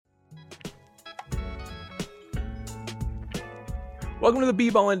Welcome to the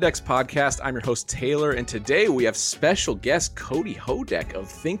B-Ball Index podcast. I'm your host, Taylor, and today we have special guest Cody Houdeck of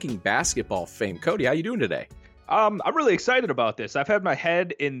Thinking Basketball fame. Cody, how you doing today? I'm really excited about this. I've had my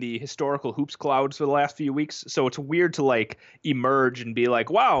head in the historical hoops clouds for the last few weeks, so it's weird to emerge and be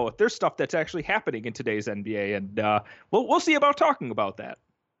like, wow, there's stuff that's actually happening in today's NBA, and we'll see about talking about that.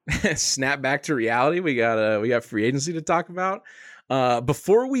 Snap back to reality. We got free agency to talk about.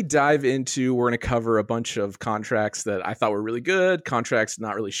 Before we dive into, we're going to cover a bunch of contracts that I thought were really good, contracts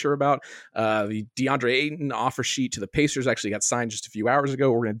not really sure about. The DeAndre Ayton offer sheet to the Pacers actually got signed just a few hours ago.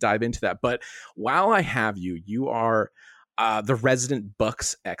 We're going to dive into that. But while I have you, you are the resident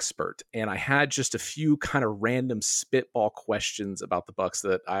Bucks expert, and I had just a few kind of random spitball questions about the Bucks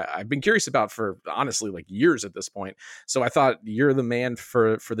that I've been curious about for honestly years at this point. So I thought you're the man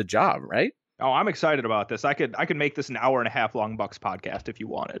for the job, right? Oh, I'm excited about this. I could make this an hour and a half long Bucks podcast if you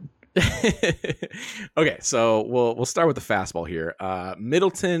wanted. Okay, so we'll start with the fastball here.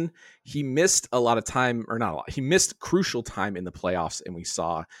 Middleton, he missed a lot of time, or not a lot. He missed crucial time in the playoffs, and we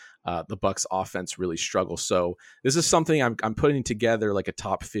saw the Bucks offense really struggle. So this is something I'm putting together like a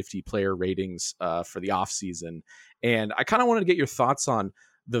top 50 player ratings for the offseason. And I kind of wanted to get your thoughts on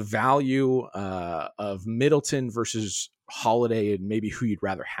the value of Middleton versus Holiday and maybe who you'd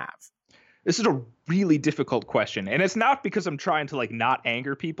rather have. This is a really difficult question, and it's not because I'm trying to not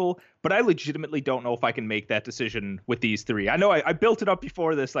anger people, but I legitimately don't know if I can make that decision with these three. I know I built it up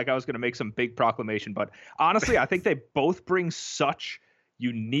before this like I was going to make some big proclamation, but honestly, I think they both bring such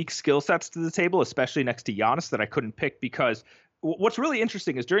unique skill sets to the table, especially next to Giannis, that I couldn't pick, because what's really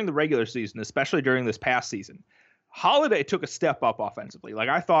interesting is during the regular season, especially during this past season, Holiday took a step up offensively.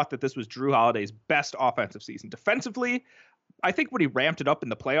 I thought that this was Jrue Holiday's best offensive season. Defensively, I think when he ramped it up in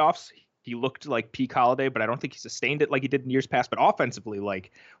the playoffs, he looked like peak Holiday, but I don't think he sustained it like he did in years past. But offensively,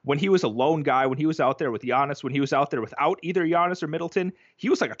 when he was a lone guy, when he was out there with Giannis, when he was out there without either Giannis or Middleton, he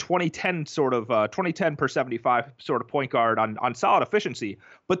was like a 2010 per 75 sort of point guard on solid efficiency.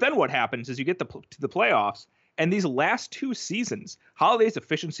 But then what happens is you get to the playoffs, and these last two seasons, Holiday's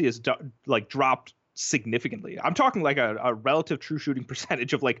efficiency has dropped significantly. I'm talking a relative true shooting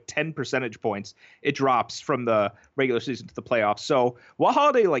percentage of 10 percentage points. It drops from the regular season to the playoffs. So while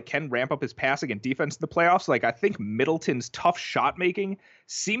Holiday can ramp up his passing and defense in the playoffs, I think Middleton's tough shot making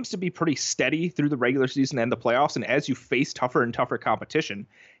seems to be pretty steady through the regular season and the playoffs. And as you face tougher and tougher competition,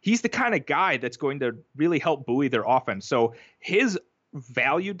 he's the kind of guy that's going to really help buoy their offense. So his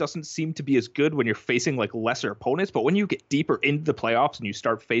value doesn't seem to be as good when you're facing lesser opponents, but when you get deeper into the playoffs and you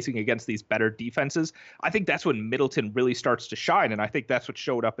start facing against these better defenses, I think that's when Middleton really starts to shine. And I think that's what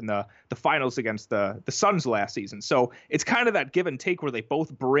showed up in the finals against the Suns last season. So it's kind of that give and take where they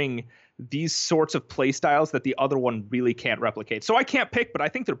both bring these sorts of play styles that the other one really can't replicate. So I can't pick, but I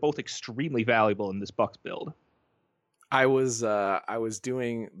think they're both extremely valuable in this Bucks build. I was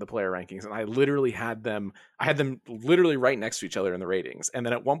doing the player rankings, and I had them literally right next to each other in the ratings. And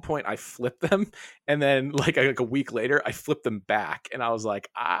then at one point I flipped them, and then a week later I flipped them back, and I was like,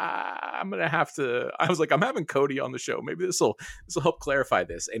 I'm having Cody on the show. Maybe this will help clarify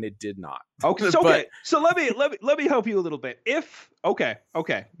this, and it did not. Okay. So let me help you a little bit. Okay.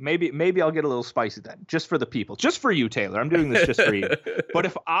 Maybe I'll get a little spicy then, just for the people, just for you, Taylor. I'm doing this just for you. But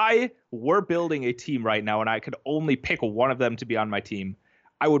if I were building a team right now and I could only pick one of them to be on my team,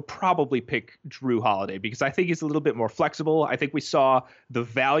 I would probably pick Jrue Holiday, because I think he's a little bit more flexible. I think we saw the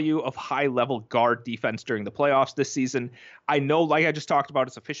value of high-level guard defense during the playoffs this season. I know, like I just talked about,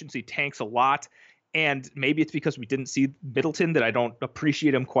 his efficiency tanks a lot. And maybe it's because we didn't see Middleton that I don't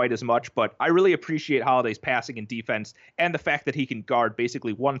appreciate him quite as much, but I really appreciate Holiday's passing and defense and the fact that he can guard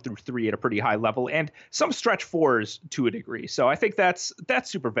basically 1 through 3 at a pretty high level and some stretch 4s to a degree. So I think that's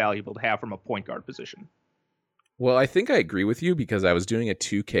super valuable to have from a point guard position. Well, I think I agree with you, because I was doing a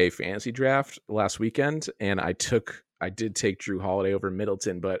 2K fantasy draft last weekend, and I did take Jrue Holiday over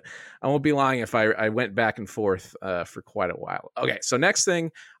Middleton, but I won't be lying if I went back and forth for quite a while. Okay, so next thing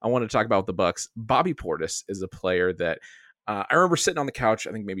I want to talk about the Bucks. Bobby Portis is a player that I remember sitting on the couch,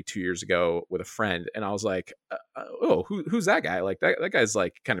 I think maybe 2 years ago with a friend, and I was like, who's that guy? That guy's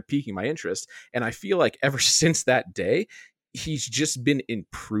kind of piquing my interest. And I feel like ever since that day, he's just been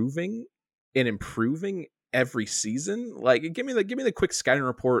improving every season. Give me the quick scouting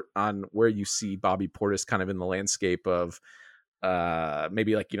report on where you see Bobby Portis kind of in the landscape of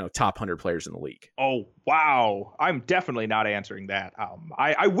maybe top 100 players in the league. Oh, wow. I'm definitely not answering that.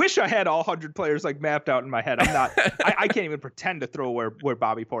 I wish I had all 100 players mapped out in my head. I'm not, I can't even pretend to throw where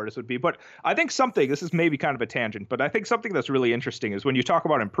Bobby Portis would be, but I think this is maybe kind of a tangent, but I think something that's really interesting is when you talk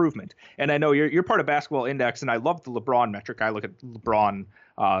about improvement, and I know you're part of Basketball Index, and I love the LeBron metric. I look at LeBron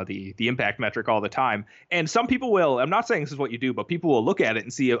the impact metric all the time. And some people will, I'm not saying this is what you do, but people will look at it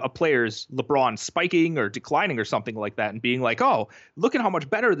and see a player's LeBron spiking or declining or something like that and being like, oh, look at how much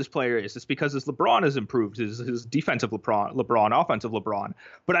better this player is. It's because his LeBron has improved, his defensive LeBron, offensive LeBron.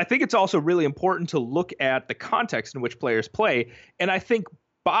 But I think it's also really important to look at the context in which players play. And I think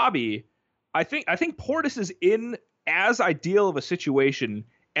Bobby, I think Portis is in as ideal of a situation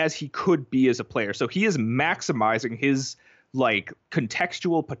as he could be as a player. So he is maximizing his like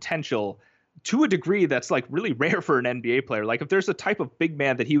contextual potential to a degree that's like really rare for an NBA player. Like if there's a type of big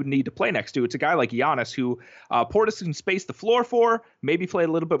man that he would need to play next to, it's a guy like Giannis who Portis can space the floor for, maybe play a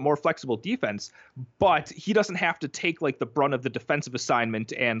little bit more flexible defense, but he doesn't have to take like the brunt of the defensive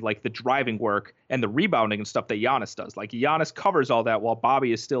assignment and like the driving work and the rebounding and stuff that Giannis does. Like Giannis covers all that while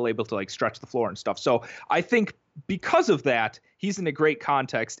Bobby is still able to like stretch the floor and stuff. So I think because of that, he's in a great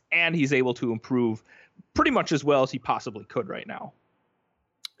context and he's able to improve pretty much as well as he possibly could right now.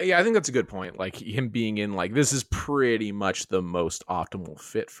 Yeah, I think that's a good point. Like him being in like this is pretty much the most optimal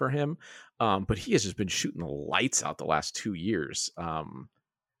fit for him. But he has just been shooting the lights out the last 2 years.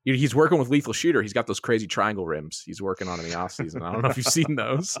 He's working with Lethal Shooter. He's got those crazy triangle rims he's working on in the offseason. I don't know if you've seen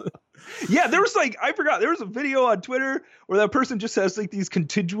those. Yeah, there was like, I forgot, there was a video on Twitter where that person just has like these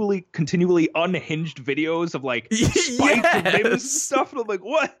continually unhinged videos of like spiked rims and stuff. And I'm like,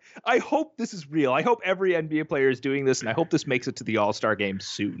 what? I hope this is real. I hope every NBA player is doing this, and I hope this makes it to the All-Star game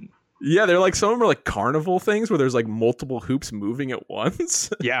soon. Yeah, they're like, some of them are like carnival things where there's like multiple hoops moving at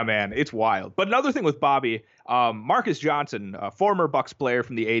once. Yeah, man, it's wild. But another thing with Bobby, Marcus Johnson, a former Bucks player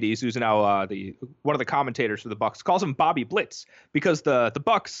from the 80s, who's now one of the commentators for the Bucks, calls him Bobby Blitz because the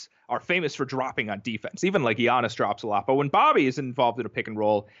Bucks are famous for dropping on defense. Even like Giannis drops a lot. But when Bobby is involved in a pick and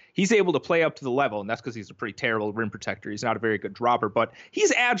roll, he's able to play up to the level. And that's because he's a pretty terrible rim protector. He's not a very good dropper, but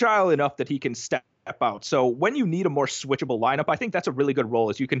he's agile enough that he can step out. So when you need a more switchable lineup, I think that's a really good role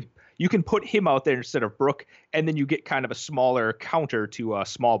is you can put him out there instead of Brook, and then you get kind of a smaller counter to a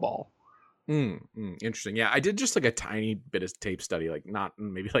small ball. Interesting. Yeah, I did just like a tiny bit of tape study, like not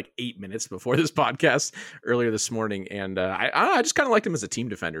maybe like 8 minutes before this podcast earlier this morning. And I just kind of liked him as a team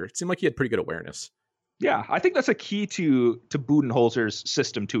defender. It seemed like he had pretty good awareness. Yeah, I think that's a key to Budenholzer's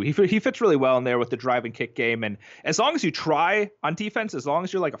system too. He fits really well in there with the drive and kick game, and as long as you try on defense, as long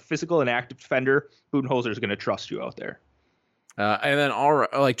as you're like a physical and active defender, Budenholzer is going to trust you out there. And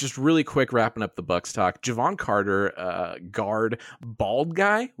then just really quick wrapping up the Bucks talk. Javon Carter, guard, bald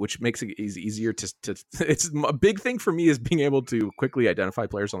guy, which makes it easier to. It's a big thing for me is being able to quickly identify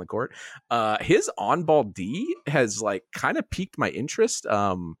players on the court. His on-ball D has like kind of piqued my interest.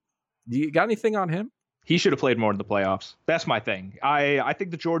 Do you got anything on him? He should have played more in the playoffs. That's my thing. I think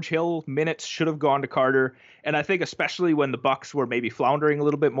the George Hill minutes should have gone to Carter. And I think especially when the Bucks were maybe floundering a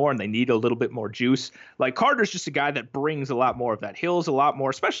little bit more and they need a little bit more juice, like Carter's just a guy that brings a lot more of that. Hill's a lot more,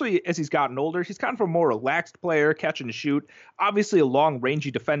 especially as he's gotten older. He's kind of a more relaxed player, catch and shoot. Obviously a long,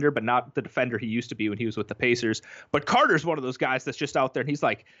 rangy defender, but not the defender he used to be when he was with the Pacers. But Carter's one of those guys that's just out there and he's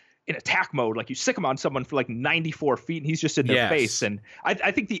like in attack mode. Like you sick him on someone for like 94 feet and he's just in their face. And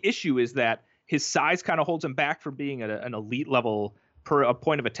I think the issue is that his size kind of holds him back from being an elite level per a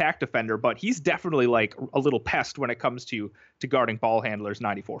point of attack defender, but he's definitely like a little pest when it comes to guarding ball handlers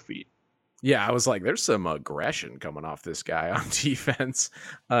 94 feet. Yeah, I was like, there's some aggression coming off this guy on defense,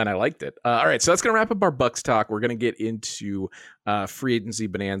 and I liked it. All right, so that's going to wrap up our Bucks talk. We're going to get into free agency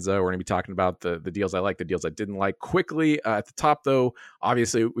bonanza. We're going to be talking about the deals I like, the deals I didn't like. Quickly, at the top, though,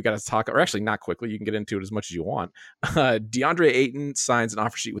 obviously, we got to talk, or actually not quickly, you can get into it as much as you want. DeAndre Ayton signs an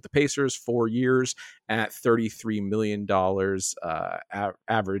offer sheet with the Pacers, 4 years at $33 million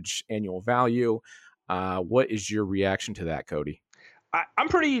average annual value. What is your reaction to that, Cody? I'm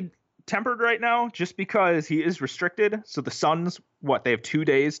pretty tempered right now just because he is restricted. So the Suns, they have 2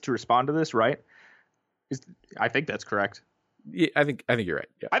 days to respond to this, right? I think that's correct. Yeah, I think you're right.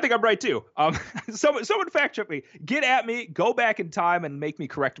 Yeah. I think I'm right too. Someone fact check me, get at me, go back in time and make me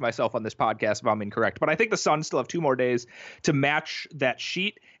correct myself on this podcast if I'm incorrect. But I think the Suns still have 2 more days to match that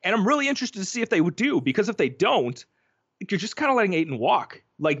sheet. And I'm really interested to see if they would do, because if they don't, you're just kind of letting Ayton walk.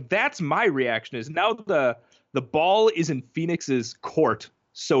 Like that's my reaction is now the ball is in Phoenix's court,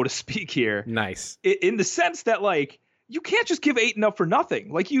 so to speak here. Nice. In the sense that like, you can't just give Ayton up for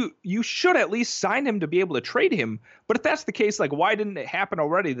nothing. Like you should at least sign him to be able to trade him. But if that's the case, like why didn't it happen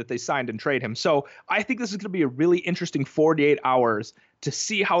already that they signed and trade him? So I think this is going to be a really interesting 48 hours to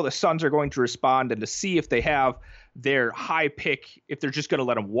see how the Suns are going to respond and to see if they have their high pick, if they're just going to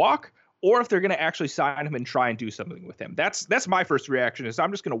let him walk or if they're going to actually sign him and try and do something with him. That's my first reaction is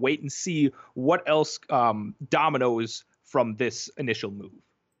I'm just going to wait and see what else dominoes from this initial move.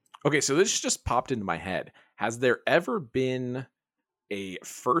 Okay, so this just popped into my head. Has there ever been a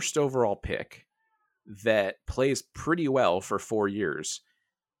first overall pick that plays pretty well for 4 years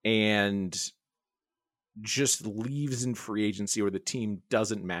and just leaves in free agency where the team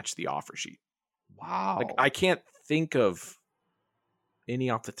doesn't match the offer sheet. Wow. Like, I can't think of any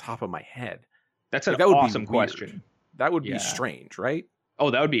off the top of my head. That's an that would awesome be weird. question. That would be strange, right? Oh,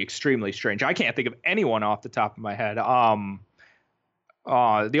 that would be extremely strange. I can't think of anyone off the top of my head.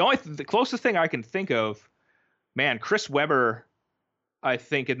 The closest thing I can think of, man, Chris Webber, I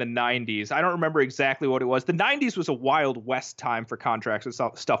think in the 90s. I don't remember exactly what it was. The 90s was a Wild West time for contracts and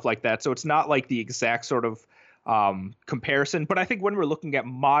stuff like that. So it's not like the exact sort of comparison. But I think when we're looking at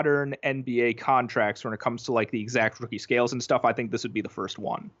modern NBA contracts, when it comes to like the exact rookie scales and stuff, I think this would be the first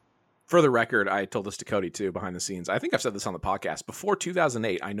one. For the record, I told this to Cody too behind the scenes. I think I've said this on the podcast. Before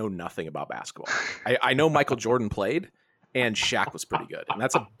 2008, I know nothing about basketball. I know Michael Jordan played and Shaq was pretty good, and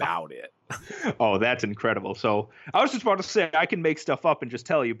that's about it. Oh, that's incredible. So I was just about to say I can make stuff up and just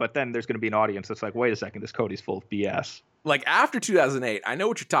tell you, but then there's going to be an audience that's like, wait a second, this Cody's full of BS. Like after 2008, I know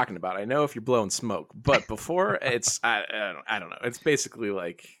what you're talking about. I know if you're blowing smoke, but before it's I don't know. It's basically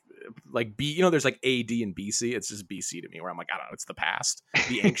like B, there's like AD and BC. It's just BC to me, where I'm like, I don't know, it's the past,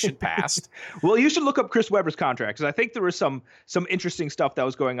 the ancient past. Well, you should look up Chris Webber's contract, because I think there was some interesting stuff that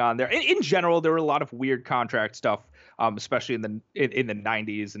was going on there. In general, there were a lot of weird contract stuff, especially in the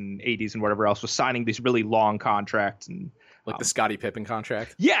 90s and 80s and whatever else, was signing these really long contracts and like the Scottie Pippen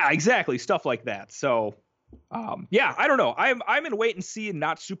contract. Yeah, exactly, stuff like that. So. I don't know. I'm in wait and see and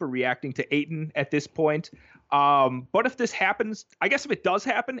not super reacting to Ayton at this point. But if this happens, I guess if it does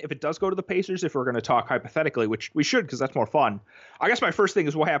happen, if it does go to the Pacers, if we're going to talk hypothetically, which we should because that's more fun, I guess my first thing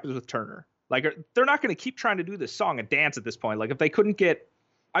is what happens with Turner. Like, they're not going to keep trying to do this song and dance at this point. Like, if they couldn't get,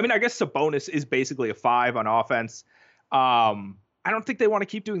 I mean, I guess Sabonis is basically a 5 on offense. I don't think they want to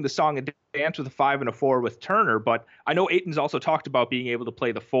keep doing the song and dance with a 5 and a 4 with Turner, but I know Ayton's also talked about being able to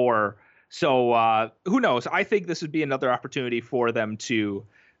play the 4. So who knows? I think this would be another opportunity for them to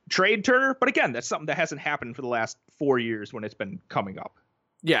trade Turner. But again, that's something that hasn't happened for the last 4 years when it's been coming up.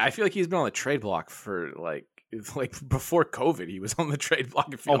 Yeah, I feel like he's been on the trade block for like before COVID. He was on the trade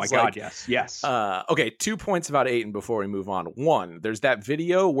block. It feels oh my God, yes. Okay, 2 points about Ayton before we move on. One, there's that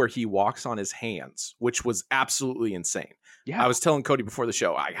video where he walks on his hands, which was absolutely insane. Yeah, I was telling Cody before the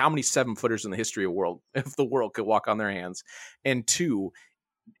show, how many 7-footers in the history of the world could walk on their hands? And two,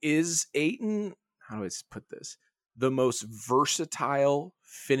 is Ayton, how do I put this, the most versatile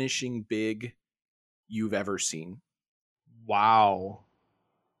finishing big you've ever seen? Wow.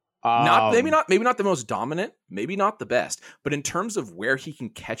 Maybe not the most dominant, maybe not the best, but in terms of where he can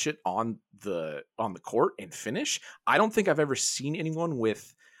catch it on the court and finish, I don't think I've ever seen anyone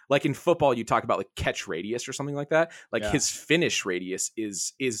with, like in football, you talk about like catch radius or something like that. Like his finish radius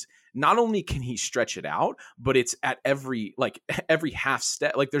is not only can he stretch it out, but it's at every half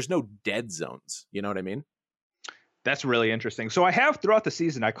step. Like there's no dead zones. You know what I mean? That's really interesting. So I have throughout the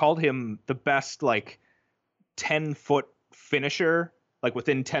season, I called him the best like 10-foot finisher, like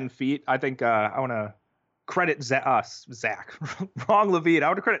within 10 feet. I think I want to credit Zach, wrong Levine. I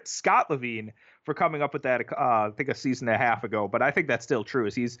want to credit Scott Levine for coming up with that, I think a season and a half ago. But I think that's still true.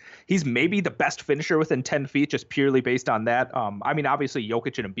 He's maybe the best finisher within 10 feet, just purely based on that. I mean, obviously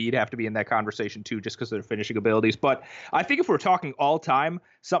Jokic and Embiid have to be in that conversation too, just because of their finishing abilities. But I think if we're talking all time,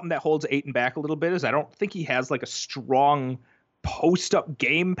 something that holds Ayton back a little bit is I don't think he has like a strong post-up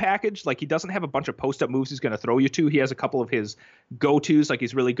game package. Like he doesn't have a bunch of post-up moves he's going to throw you to. He has a couple of his go-tos. Like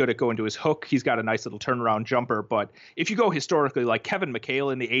he's really good at going to his hook. He's got a nice little turnaround jumper. But if you go historically, like Kevin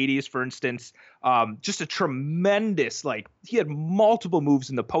McHale in the 80s, for instance, just a tremendous, like he had multiple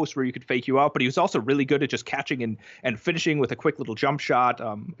moves in the post where you could fake you out, but he was also really good at just catching and finishing with a quick little jump shot.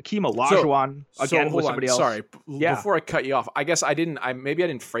 Akeem Olajuwon, again, with somebody else. Sorry, before I cut you off, I guess I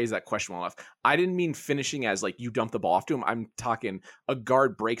didn't phrase that question well enough. I didn't mean finishing as like you dump the ball off to him. I'm talking a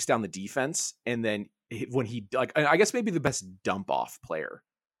guard breaks down the defense and then when he like, I guess maybe the best dump off player.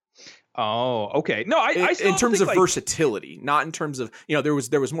 Oh, okay. No, I still in terms think, of versatility, not in terms of, there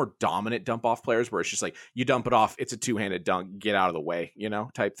was more dominant dump off players where it's just like you dump it off, it's a two-handed dunk, get out of the way,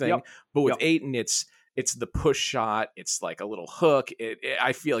 type thing. Yep. But with Ayton, it's the push shot, it's like a little hook.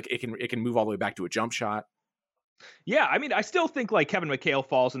 I feel like it can move all the way back to a jump shot. Yeah, I mean, I still think like Kevin McHale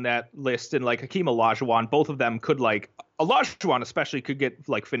falls in that list, and like Hakeem Olajuwon, both of them could like Olajuwon especially could get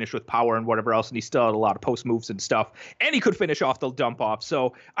like finished with power and whatever else, and he still had a lot of post moves and stuff, and he could finish off the dump off.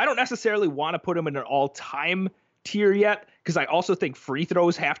 So I don't necessarily want to put him in an all-time tier yet, because I also think free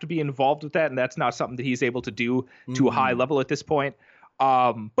throws have to be involved with that, and that's not something that he's able to do to a high level at this point.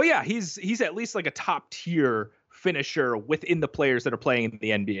 But yeah, he's at least like a top tier finisher within the players that are playing in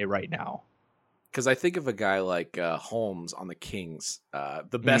the NBA right now. Because I think of a guy like Holmes on the Kings,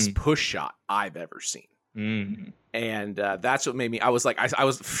 the best Mm. push shot I've ever seen. Mm. And that's what made me. I was like, I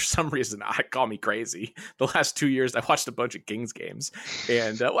was for some reason. I call me crazy. The last 2 years, I watched a bunch of Kings games,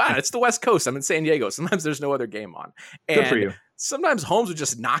 and wow, it's the West Coast. I'm in San Diego. Sometimes there's no other game on, Good for and you. sometimes Holmes would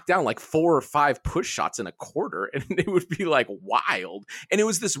just knock down like 4 or 5 push shots in a quarter, and it would be like wild. And it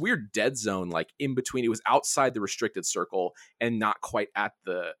was this weird dead zone, like in between. It was outside the restricted circle and not quite at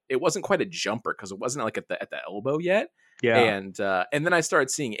the. It wasn't quite a jumper because it wasn't like at the elbow yet. Yeah. And then I started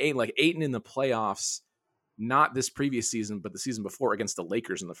seeing Ayton in the playoffs. Not this previous season, but the season before against the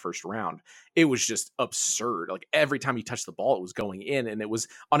Lakers in the first round. It was just absurd. Like every time he touched the ball, it was going in, and it was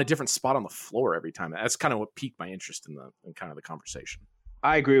on a different spot on the floor every time. That's kind of what piqued my interest in kind of the conversation.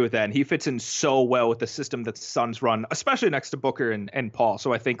 I agree with that. And he fits in so well with the system that the Suns run, especially next to Booker and Paul.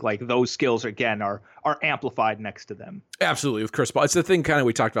 So I think like those skills again are amplified next to them. Absolutely, with Chris Paul. It's the thing kind of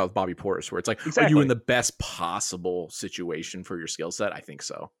we talked about with Bobby Portis, where it's like, exactly. Are you in the best possible situation for your skill set? I think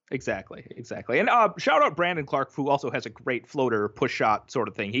so. Exactly. And shout out Brandon Clark, who also has a great floater push shot sort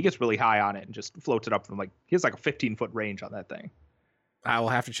of thing. He gets really high on it and just floats it up from he has like a 15-foot range on that thing. I will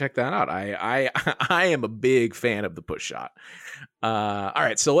have to check that out. I am a big fan of the push shot. All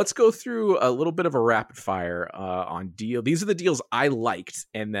right, so let's go through a little bit of a rapid fire on deal. These are the deals I liked,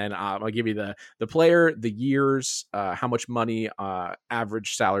 and then I'll give you the player, the years, how much money,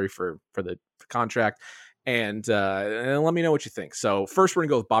 average salary for the contract, and let me know what you think. So first, we're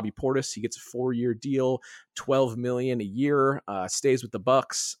gonna go with Bobby Portis. He gets a 4-year deal, $12 million a year, stays with the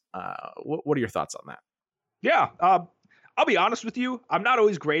Bucks. What are your thoughts on that? Yeah. I'll be honest with you. I'm not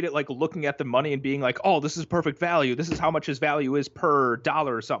always great at like looking at the money and being like, oh, this is perfect value. This is how much his value is per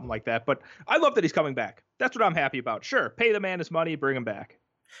dollar or something like that. But I love that he's coming back. That's what I'm happy about. Sure. Pay the man his money, bring him back.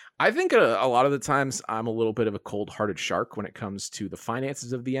 I think a lot of the times I'm a little bit of a cold-hearted shark when it comes to the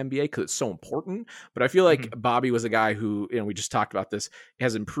finances of the NBA because it's so important. But I feel like Bobby was a guy who, we just talked about this,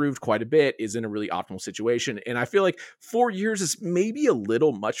 has improved quite a bit, is in a really optimal situation. And I feel like 4 years is maybe a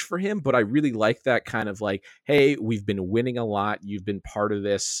little much for him, but I really like that kind of like, hey, we've been winning a lot. You've been part of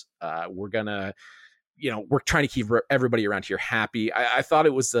this. We're going to... we're trying to keep everybody around here happy. I thought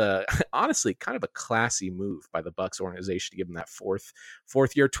it was honestly kind of a classy move by the Bucks organization to give him that fourth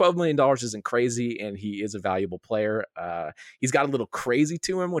year. $12 million isn't crazy, and he is a valuable player. He's got a little crazy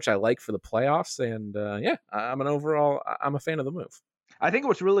to him, which I like for the playoffs. And I'm a fan of the move. I think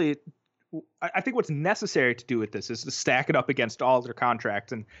what's necessary to do with this is to stack it up against all their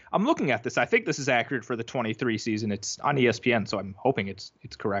contracts. And I'm looking at this. I think this is accurate for the 23 season. It's on ESPN, so I'm hoping it's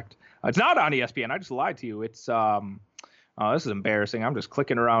correct. It's not on ESPN. I just lied to you. It's this is embarrassing. I'm just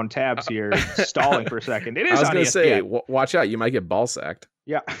clicking around tabs here, stalling for a second. It is. I was going to say, watch out. You might get ball sacked.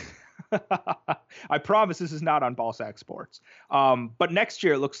 Yeah. I promise this is not on Ball Sack Sports. But next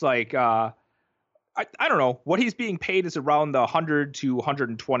year it looks like I don't know what he's being paid is around the 100 to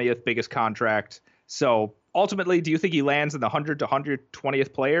 120th biggest contract. So ultimately, do you think he lands in the 100 to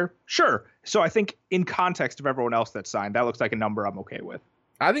 120th player? Sure. So I think in context of everyone else that's signed, that looks like a number I'm okay with.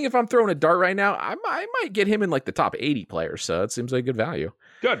 I think if I'm throwing a dart right now, I might get him in like the top 80 players. So it seems like good value.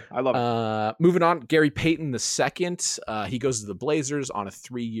 Good. I love it. Moving on, Gary Payton II. He goes to the Blazers on a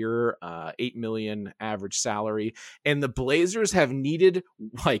 3-year, $8 million average salary. And the Blazers have needed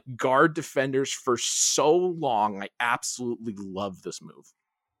like guard defenders for so long. I absolutely love this move.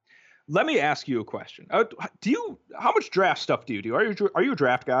 Let me ask you a question. How much draft stuff do you do? Are you a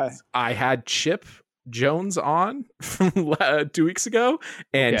draft guy? I had Chip Jones on from 2 weeks ago,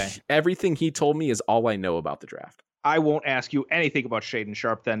 and everything he told me is all I know about the draft. I won't ask you anything about Shaedon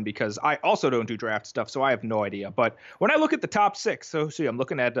Sharpe then, because I also don't do draft stuff, so I have no idea. But when I look at the top 6, so see, I'm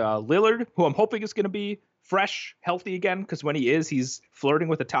looking at Lillard, who I'm hoping is going to be fresh, healthy again, because when he is, he's flirting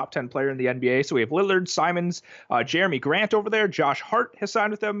with a top 10 player in the NBA. So we have Lillard, Simons, Jeremy Grant over there. Josh Hart has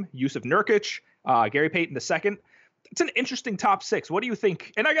signed with them. Yusuf Nurkic, Gary Payton II. It's an interesting top 6. What do you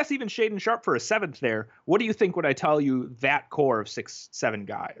think? And I guess even Shaedon Sharpe for a 7th there. What do you think when I tell you that core of 6-7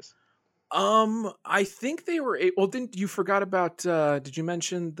 guys? I think they were. Well, didn't you forgot about? Did you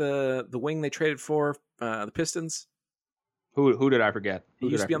mention the wing they traded for the Pistons? Who did I forget? He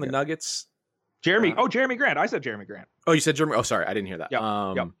used to be on the Nuggets. Jeremy. Jeremy Grant. I said Jeremy Grant. Oh, you said Jeremy. Oh, sorry, I didn't hear that.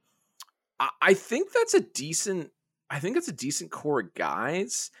 Yep. I think that's a decent. I think it's a decent core of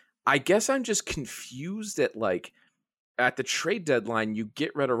guys. I guess I'm just confused at like. At the trade deadline, you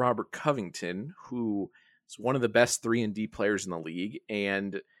get rid of Robert Covington, who is one of the best 3-and-D players in the league,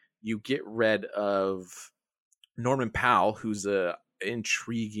 and you get rid of Norman Powell, who's a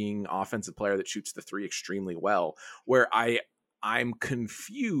intriguing offensive player that shoots the 3 extremely well. Where I'm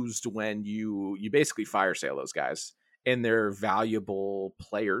confused when you basically fire sale those guys and they're valuable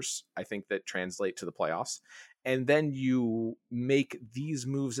players, I think, that translate to the playoffs. And then you make these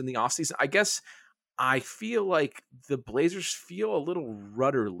moves in the offseason. I guess I feel like the Blazers feel a little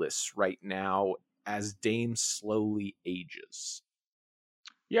rudderless right now as Dame slowly ages.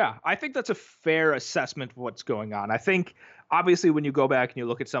 Yeah, I think that's a fair assessment of what's going on. I think obviously when you go back and you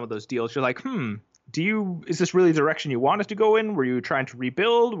look at some of those deals, you're like, is this really the direction you wanted to go in? Were you trying to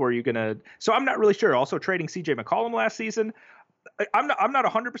rebuild? Were you gonna? So I'm not really sure. Also trading CJ McCollum last season, I'm not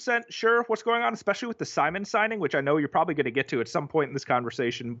 100% sure what's going on, especially with the Simon signing, which I know you're probably going to get to at some point in this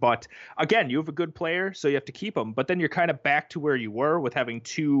conversation. But again, you have a good player, so you have to keep him. But then you're kind of back to where you were with having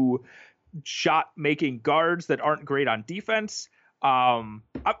two shot making guards that aren't great on defense. I'm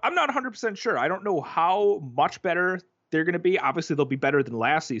not 100% sure. I don't know how much better they're going to be. Obviously, they'll be better than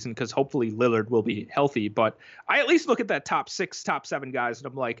last season because hopefully Lillard will be healthy. But I at least look at that top 6, top 7 guys, and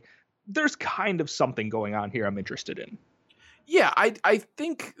I'm like, there's kind of something going on here I'm interested in. Yeah, I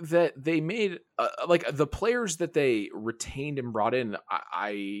think that they made like the players that they retained and brought in.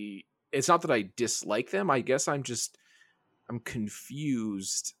 I it's not that I dislike them. I guess I'm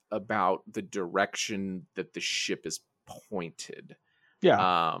confused about the direction that the ship is pointed.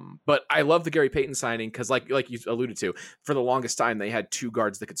 Yeah. But I love the Gary Payton signing because, like you alluded to, for the longest time they had two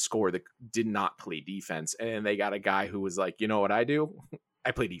guards that could score that did not play defense, and they got a guy who was like, you know what I do? I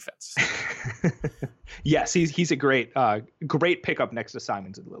play defense. Yes, he's a great pickup next to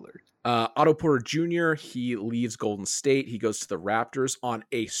Simons and Lillard. Otto Porter Jr., he leaves Golden State. He goes to the Raptors on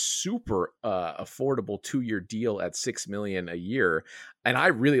a super affordable 2-year deal at $6 million a year. And I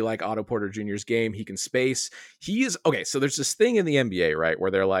really like Otto Porter Jr.'s game. He can space. He is okay. So there's this thing in the NBA, right, where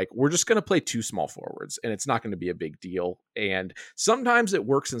they're like, we're just going to play 2 small forwards and it's not going to be a big deal. And sometimes it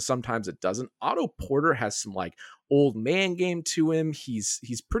works and sometimes it doesn't. Otto Porter has some like old man game to him. He's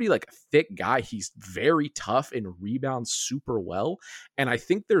pretty like a thick guy. He's very tough and rebounds super well. And I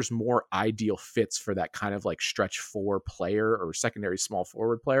think there's more ideal fits for that kind of like stretch 4 player or secondary small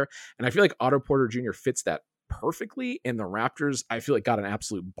forward player. And I feel like Otto Porter Jr. fits that perfectly. And the Raptors, I feel like, got an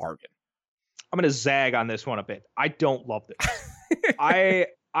absolute bargain. I'm going to zag on this one a bit. I don't love this. I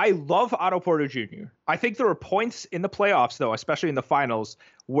love Otto Porter Jr. I think there were points in the playoffs, though, especially in the finals,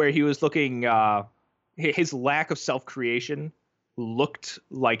 where he was looking, his lack of self-creation looked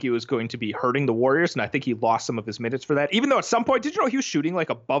like he was going to be hurting the Warriors, and I think he lost some of his minutes for that. Even though at some point, did you know he was shooting like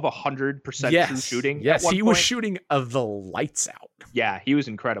above 100% true shooting? Yes, he was shooting of the lights out. Yeah, he was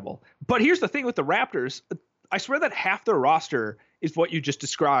incredible. But here's the thing with the Raptors. I swear that half their roster is what you just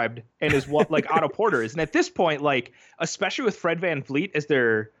described and is what like Otto Porter is. And at this point, like, especially with Fred VanVleet as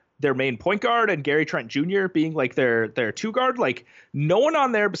their main point guard and Gary Trent Jr. being like their 2 guard, like no one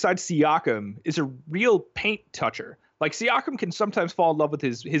on there besides Siakam is a real paint toucher. Like Siakam can sometimes fall in love with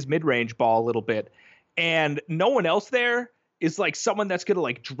his mid-range ball a little bit. And no one else there is like someone that's going to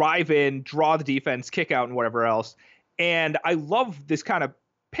like drive in, draw the defense, kick out and whatever else. And I love this kind of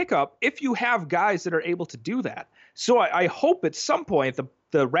pickup if you have guys that are able to do that. So I hope at some point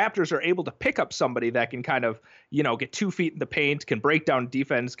the Raptors are able to pick up somebody that can kind of, get 2 feet in the paint, can break down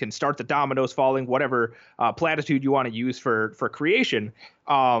defense, can start the dominoes falling, whatever platitude you want to use for creation.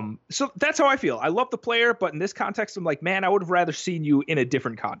 So that's how I feel. I love the player, but in this context, I'm like, man, I would have rather seen you in a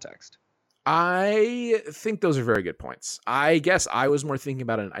different context. I think those are very good points. I guess I was more thinking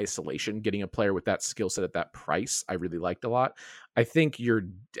about in isolation, getting a player with that skill set at that price. I really liked a lot. I think you're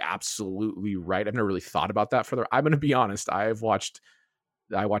absolutely right. I've never really thought about that further. I'm going to be honest. I watched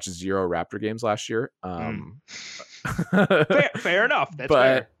 0 Raptor games last year. Fair enough. That's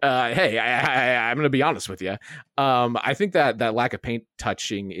fair. Hey, I'm going to be honest with you. I think that lack of paint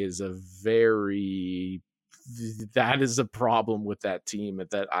touching is that is a problem with that team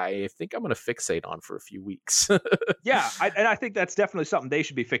that I think I'm going to fixate on for a few weeks. Yeah, I think that's definitely something they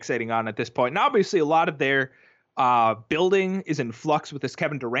should be fixating on at this point. And obviously a lot of their building is in flux with this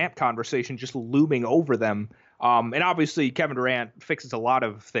Kevin Durant conversation just looming over them. And obviously Kevin Durant fixes a lot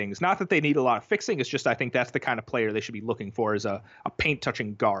of things. Not that they need a lot of fixing. It's just I think that's the kind of player they should be looking for as a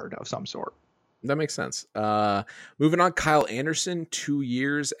paint-touching guard of some sort. That makes sense. Moving on, Kyle Anderson, 2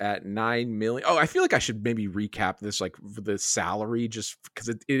 years at $9 million. Oh, I feel like I should maybe recap this, like the salary, just because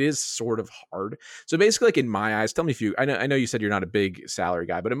it is sort of hard. So basically, like in my eyes, tell me if you. I know you said you're not a big salary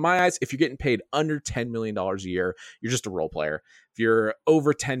guy, but in my eyes, if you're getting paid under $10 million a year, you're just a role player. If you're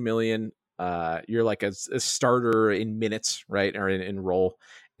over $10 million, you're like a starter in minutes, right, or in role.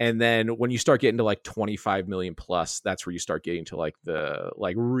 And then when you start getting to like 25 million plus, that's where you start getting to like the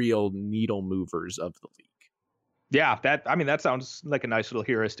real needle movers of the league. Yeah, that sounds like a nice little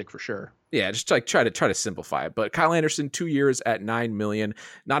heuristic for sure. Yeah, just like try to simplify it. But Kyle Anderson, 2 years at $9 million,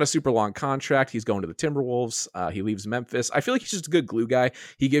 not a super long contract. He's going to the Timberwolves. He leaves Memphis. I feel like he's just a good glue guy.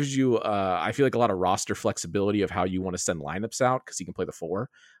 He gives you, I feel like, a lot of roster flexibility of how you want to send lineups out because he can play the four,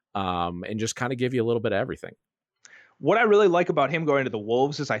 and just kind of give you a little bit of everything. What I really like about him going to the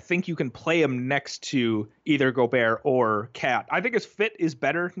Wolves is I think you can play him next to either Gobert or Cat. I think his fit is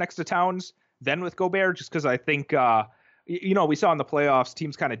better next to Towns than with Gobert, just because I think, we saw in the playoffs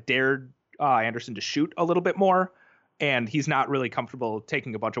teams kind of dared Anderson to shoot a little bit more, and he's not really comfortable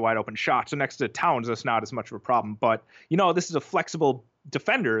taking a bunch of wide open shots. So next to Towns, that's not as much of a problem. But, this is a flexible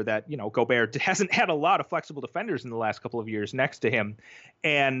defender that, Gobert hasn't had a lot of flexible defenders in the last couple of years next to him.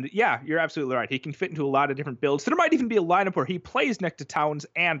 And yeah, you're absolutely right. He can fit into a lot of different builds. So there might even be a lineup where he plays next to Towns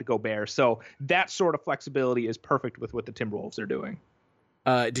and Gobert. So that sort of flexibility is perfect with what the Timberwolves are doing.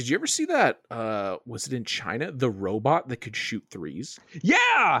 Did you ever see that? Was it in China? The robot that could shoot threes?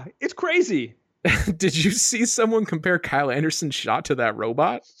 Yeah, it's crazy. Did you see someone compare Kyle Anderson's shot to that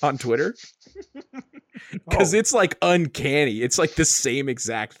robot on Twitter? Because it's like uncanny. It's like the same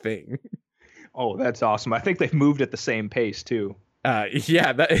exact thing. Oh, that's awesome. I think they've moved at the same pace too.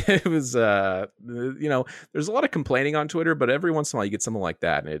 Yeah, it was, there's a lot of complaining on Twitter, but every once in a while you get something like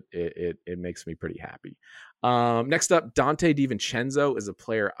that, and it makes me pretty happy. Next up, Dante DiVincenzo is a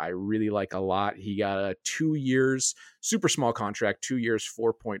player I really like a lot. He got a 2 years, super small contract, 2 years,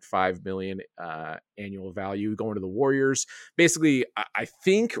 4.5 million annual value, going to the Warriors. Basically, I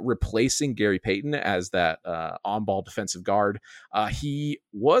think replacing Gary Payton as that on-ball defensive guard. He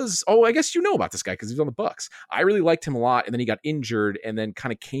was, I guess you know about this guy because he's on the Bucks. I really liked him a lot, and then he got injured and then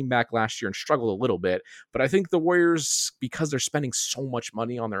kind of came back last year and struggled a little bit. But I think the Warriors, because they're spending so much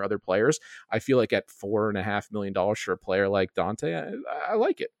money on their other players, I feel like at $4.5 million for a player like Dante, I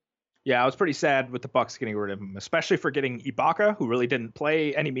like it. Yeah, I was pretty sad with the Bucks getting rid of him, especially for getting Ibaka, who really didn't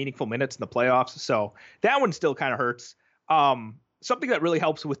play any meaningful minutes in the playoffs. So that one still kind of hurts. Something that really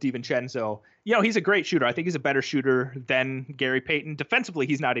helps with DiVincenzo, he's a great shooter. I think he's a better shooter than Gary Payton. Defensively,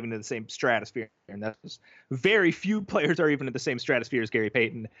 he's not even in the same stratosphere, and that's very few players are even in the same stratosphere as Gary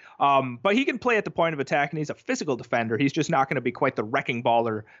Payton. But he can play at the point of attack, and he's a physical defender. He's just not going to be quite the wrecking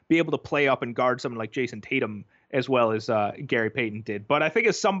baller, be able to play up and guard someone like Jason Tatum as well as Gary Payton did. But I think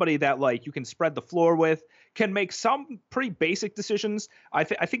as somebody that you can spread the floor with, can make some pretty basic decisions. I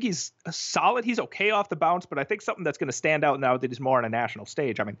think he's solid. He's okay off the bounce, but I think something that's going to stand out now that he's more on a national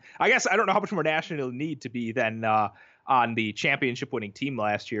stage. I mean, I guess I don't know how much more national he'll need to be than on the championship winning team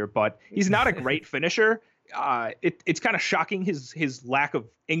last year, but he's not a great finisher. It's kind of shocking his lack of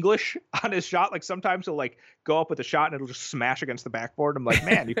English on his shot. Like sometimes he'll go up with a shot and it'll just smash against the backboard. I'm like,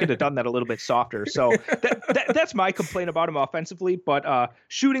 man, you could have done that a little bit softer. So that's my complaint about him offensively. But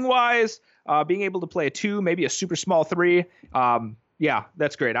shooting wise, being able to play a 2, maybe a super small 3, yeah,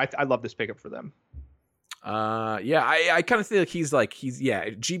 that's great. I love this pickup for them. I kind of feel like he's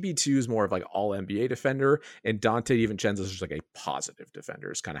GB2 is more of like all NBA defender, and Dante DiVincenzo is just like a positive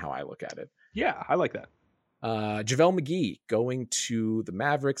defender is kind of how I look at it. Yeah, I like that. JaVale McGee going to the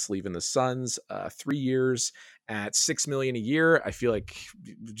Mavericks, leaving the Suns, 3 years at $6 million a year. I feel like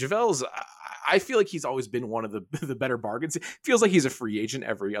I feel like he's always been one of the better bargains. It feels like he's a free agent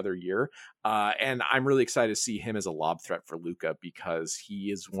every other year. And I'm really excited to see him as a lob threat for Luka because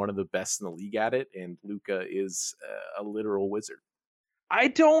he is one of the best in the league at it. And Luka is a literal wizard. I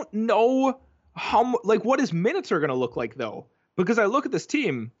don't know what his minutes are going to look like though, because I look at this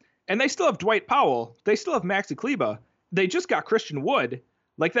team and they still have Dwight Powell. They still have Maxi Kleber. They just got Christian Wood.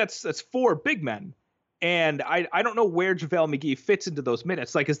 That's 4 big men. And I don't know where JaVale McGee fits into those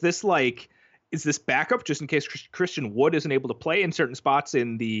minutes. Is this backup just in case Christian Wood isn't able to play in certain spots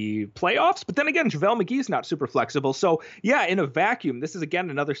in the playoffs? But then again, JaVale McGee is not super flexible. So yeah, in a vacuum, this is again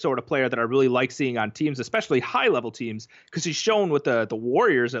another sort of player that I really like seeing on teams, especially high level teams, because he's shown with the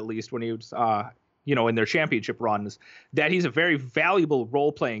Warriors, at least when he was in their championship runs, that he's a very valuable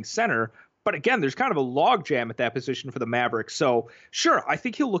role-playing center. But again, there's kind of a logjam at that position for the Mavericks. So sure, I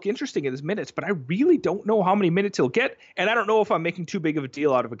think he'll look interesting in his minutes, but I really don't know how many minutes he'll get. And I don't know if I'm making too big of a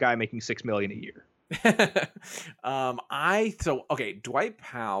deal out of a guy making $6 million a year. Dwight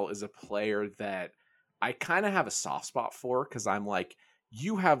Powell is a player that I kind of have a soft spot for because I'm like,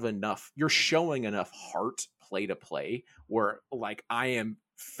 you're showing enough heart play to play where I am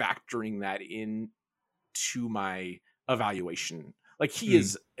factoring that in to my evaluation. He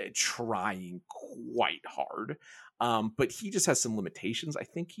is trying quite hard, but he just has some limitations. I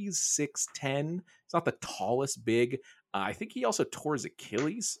think he's 6'10". He's not the tallest big. I think he also tore his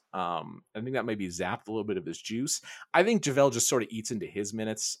Achilles. I think that maybe zapped a little bit of his juice. I think JaVale just sort of eats into his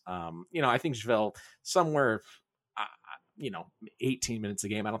minutes. I think JaVale somewhere 18 minutes a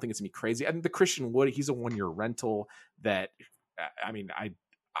game. I don't think it's gonna be crazy. I think the Christian Wood, he's a 1-year rental that, I mean,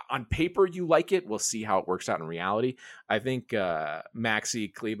 on paper you like it. We'll see how it works out in reality. I think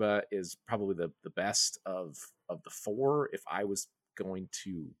Maxi Kleba is probably the best of the four if I was going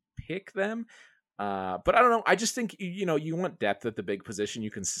to pick them. But I don't know. I just think, you want depth at the big position.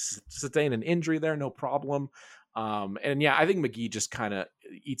 You can sustain an injury there, no problem. And yeah, I think McGee just kind of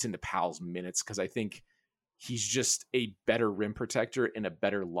eats into Powell's minutes because I think he's just a better rim protector and a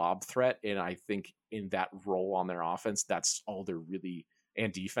better lob threat. And I think in that role on their offense, that's all they're really,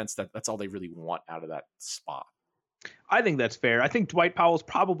 and defense, that's all they really want out of that spot. I think that's fair. I think Dwight Powell's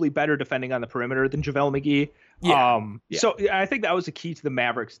probably better defending on the perimeter than JaVale McGee. Yeah. So I think that was the key to the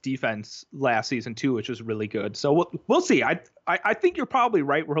Mavericks defense last season too, which was really good. So we'll see. I think you're probably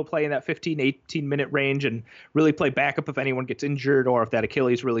right where he'll play in that 15, 18 minute range and really play backup if anyone gets injured or if that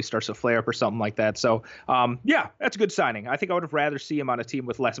Achilles really starts to flare up or something like that. So yeah, that's a good signing. I think I would have rather see him on a team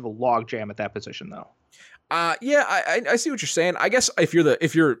with less of a log jam at that position though. Yeah, I see what you're saying. I guess if you're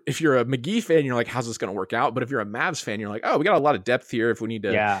a McGee fan, you're like, how's this going to work out? But if you're a Mavs fan, you're like, oh, we got a lot of depth here. If we need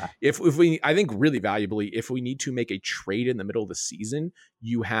to, if we, I think really valuably, if we need to make a trade in the middle of the season,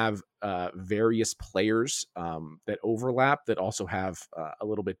 you have various players that overlap that also have a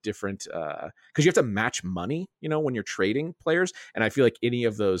little bit different because you have to match money, when you're trading players. And I feel like any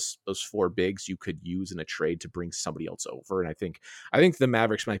of those four bigs you could use in a trade to bring somebody else over. And I think the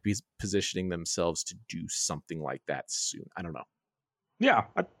Mavericks might be positioning themselves to do something like that soon. I don't know. Yeah,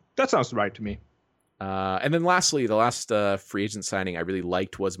 that sounds right to me. And then lastly, the last free agent signing I really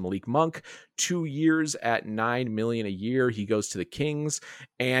liked was Malik Monk. 2 years at $9 million a year. He goes to the Kings,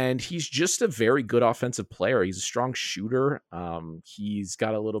 and he's just a very good offensive player. He's a strong shooter. He's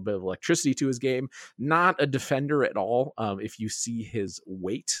got a little bit of electricity to his game. Not a defender at all. If you see his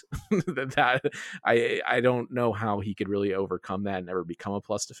weight, that I don't know how he could really overcome that and ever become a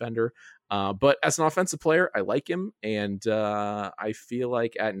plus defender. But as an offensive player, I like him, and I feel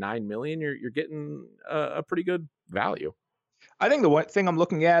like at $9 million, you're getting a pretty good value. I think the one thing I'm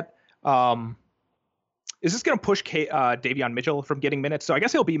looking at is this going to push Davion Mitchell from getting minutes. So I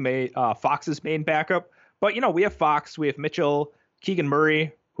guess he'll be Fox's main backup. But we have Fox, we have Mitchell, Keegan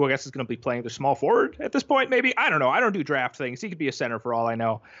Murray, who I guess is going to be playing the small forward at this point. Maybe, I don't know. I don't do draft things. He could be a center for all I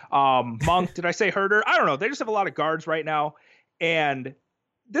know. Monk, did I say Herder? I don't know. They just have a lot of guards right now, and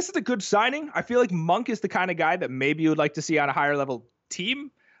this is a good signing. I feel like Monk is the kind of guy that maybe you would like to see on a higher level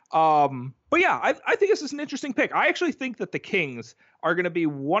team. But yeah, I think this is an interesting pick. I actually think that the Kings are going to be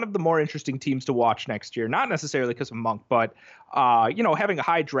one of the more interesting teams to watch next year. Not necessarily because of Monk, but having a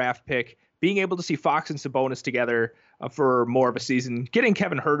high draft pick, being able to see Fox and Sabonis together for more of a season, getting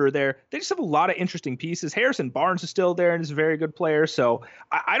Kevin Huerter there. They just have a lot of interesting pieces. Harrison Barnes is still there and is a very good player. So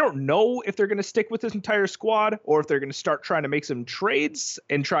I don't know if they're going to stick with this entire squad or if they're going to start trying to make some trades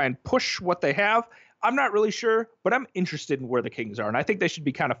and try and push what they have. I'm not really sure, but I'm interested in where the Kings are, and I think they should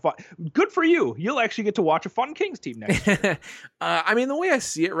be kind of fun. Good for you. You'll actually get to watch a fun Kings team next year. I mean, the way I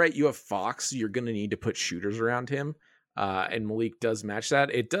see it, right, you have Fox. You're going to need to put shooters around him, and Malik does match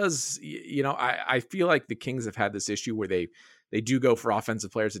that. It does, I feel like the Kings have had this issue where they do go for offensive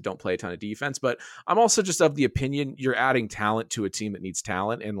players that don't play a ton of defense, but I'm also just of the opinion you're adding talent to a team that needs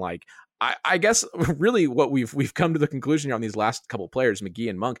talent, and I guess really what we've come to the conclusion here on these last couple of players, McGee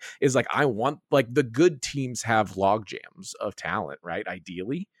and Monk, is I want the good teams have log jams of talent, right?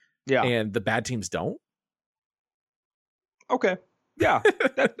 Ideally. Yeah. And the bad teams don't. Okay. Yeah,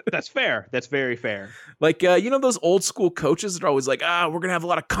 that's fair. That's very fair. Those old school coaches that are always we're going to have a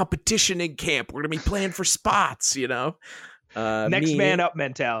lot of competition in camp. We're going to be playing for spots, next man up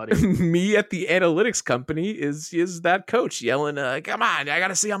mentality. Me at the analytics company is that coach yelling, come on, I got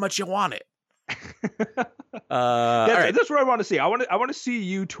to see how much you want it. That's what I want to see. I want to see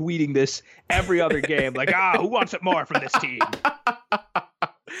you tweeting this every other game. Who wants it more from this team?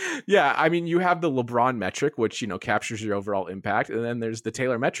 Yeah, I mean, you have the LeBron metric, which, captures your overall impact. And then there's the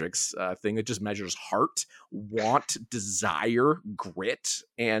Taylor metrics thing that just measures heart, want, desire, grit,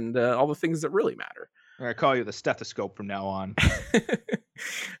 and all the things that really matter. I call you the stethoscope from now on.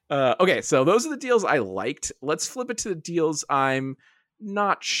 Okay, so those are the deals I liked. Let's flip it to the deals I'm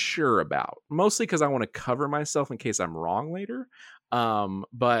not sure about, mostly because I want to cover myself in case I'm wrong later.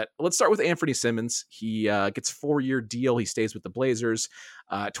 But let's start with Anthony Simmons. He gets a 4-year deal. He stays with the Blazers,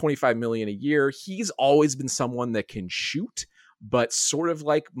 $25 million a year. He's always been someone that can shoot, but sort of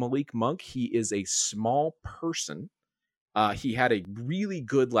like Malik Monk, he is a small person. He had a really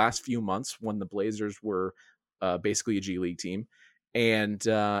good last few months when the Blazers were basically a G League team. And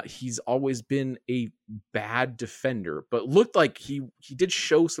he's always been a bad defender, but looked like he did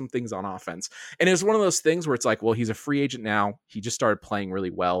show some things on offense. And it was one of those things where it's like, well, he's a free agent now. He just started playing really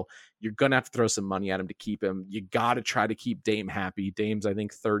well. You're going to have to throw some money at him to keep him. You got to try to keep Dame happy. Dame's, I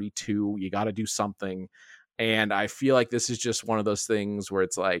think, 32. You got to do something. And I feel like this is just one of those things where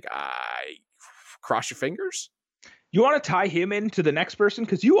it's like, I cross your fingers. You want to tie him into the next person?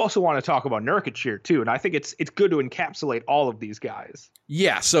 Because you also want to talk about Nurkic here too. And I think it's good to encapsulate all of these guys.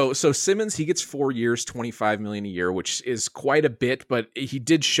 Yeah. So Simmons, he gets 4 years, $25 million a year, which is quite a bit, but he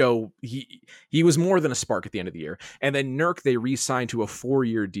did show he was more than a spark at the end of the year. And then Nurk, they re-signed to a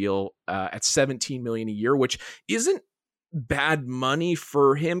 4-year deal at $17 million a year, which isn't bad money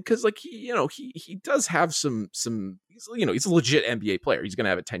for him, because like he does have some he's a legit NBA player. He's going to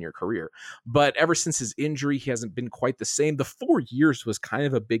have a 10-year career, but ever since his injury, he hasn't been quite the same. The 4 years was kind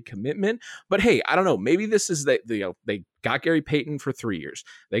of a big commitment, but hey, I don't know, maybe this is that they got Gary Payton for 3 years,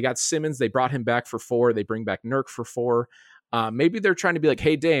 they got Simmons, they brought him back for 4, they bring back Nurk for 4. Maybe they're trying to be like,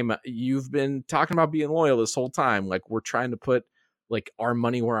 hey Dame, you've been talking about being loyal this whole time, like we're trying to put like our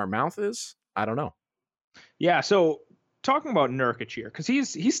money where our mouth is. I don't know. Yeah, so talking about Nurkic here, because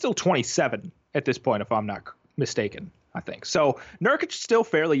he's still 27 at this point, if I'm not mistaken, I think. So Nurkic's still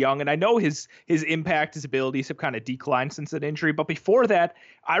fairly young, and I know his impact, his abilities have kind of declined since that injury. But before that,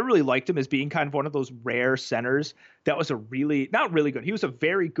 I really liked him as being kind of one of those rare centers that was not really good. He was a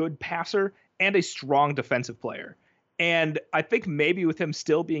very good passer and a strong defensive player. And I think maybe with him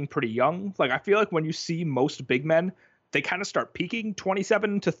still being pretty young, like I feel like when you see most big men, they kind of start peaking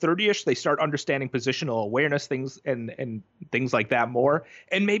 27 to 30-ish. They start understanding positional awareness things and things like that more.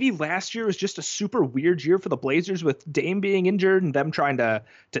 And maybe last year was just a super weird year for the Blazers with Dame being injured and them trying to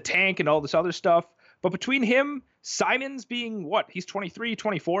tank and all this other stuff. But between him, Simons being he's 23,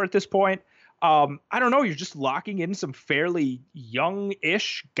 24 at this point. I don't know. You're just locking in some fairly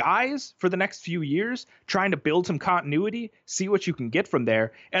young-ish guys for the next few years, trying to build some continuity, see what you can get from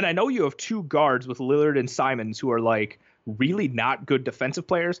there. And I know you have 2 guards with Lillard and Simons who are like really not good defensive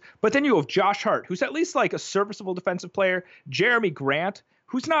players. But then you have Josh Hart, who's at least like a serviceable defensive player. Jeremy Grant,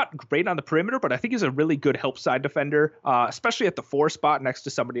 who's not great on the perimeter, but I think he's a really good help side defender, especially at the 4 spot next to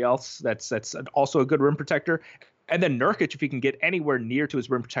somebody else that's also a good rim protector. And then Nurkic, if he can get anywhere near to his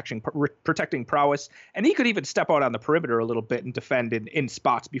rim protecting prowess, and he could even step out on the perimeter a little bit and defend in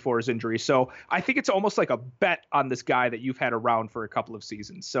spots before his injury. So I think it's almost like a bet on this guy that you've had around for a couple of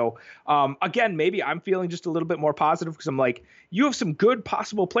seasons. So again, maybe I'm feeling just a little bit more positive because I'm like, you have some good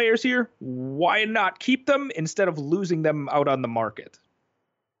possible players here. Why not keep them instead of losing them out on the market?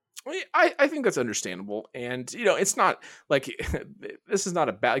 I think that's understandable, and it's not like this is not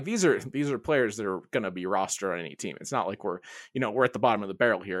a bad. Like, these are players that are going to be rostered on any team. It's not like we're at the bottom of the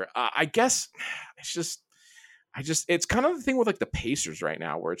barrel here. I guess it's kind of the thing with like the Pacers right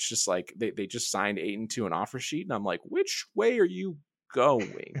now, where it's just like they just signed Ayton to an offer sheet, and I'm like, which way are you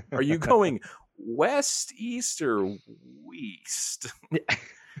going? Are you going west, east, or west?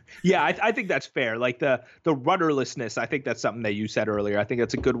 Yeah, I think that's fair. Like the rudderlessness, I think that's something that you said earlier. I think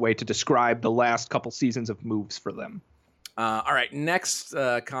that's a good way to describe the last couple seasons of moves for them. All right, next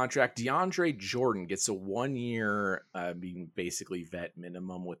contract, DeAndre Jordan gets a 1-year, basically vet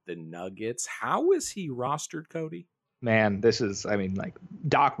minimum with the Nuggets. How is he rostered, Cody? Man, like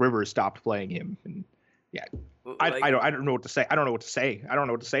Doc Rivers stopped playing him, and yeah, I don't know what to say. I don't know what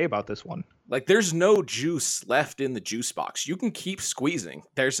to say about this one. Like, there's no juice left in the juice box. You can keep squeezing.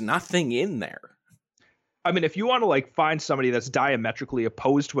 There's nothing in there. I mean, if you want to like find somebody that's diametrically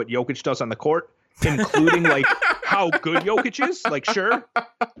opposed to what Jokic does on the court, including like how good Jokic is, like, sure.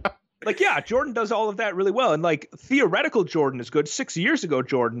 Like, yeah, Jordan does all of that really well. And like theoretical Jordan is good. 6 years ago,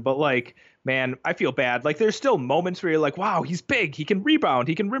 Jordan, but like, man, I feel bad. Like, there's still moments where you're like, wow, he's big. He can rebound.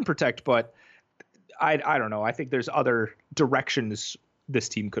 He can rim protect. But I don't know. I think there's other directions this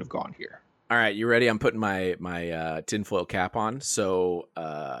team could have gone here. All right, you ready? I'm putting my tinfoil cap on. So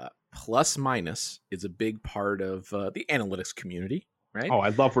plus minus is a big part of the analytics community, right? Oh, I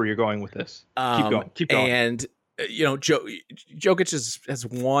love where you're going with this. Keep going. And Jokic has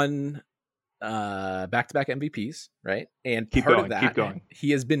won back-to-back MVPs, right? And keep going.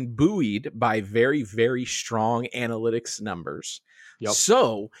 He has been buoyed by very, very strong analytics numbers. Yep.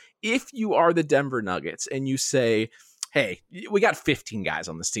 So if you are the Denver Nuggets and you say, hey, we got 15 guys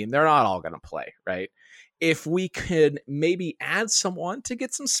on this team, they're not all going to play, right? If we could maybe add someone to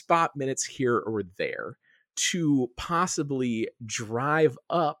get some spot minutes here or there to possibly drive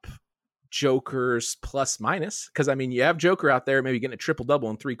up Joker's plus minus, because I mean, you have Joker out there maybe getting a triple double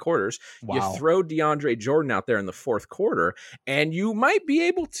in 3 quarters. Wow. You throw DeAndre Jordan out there in the 4th quarter, and you might be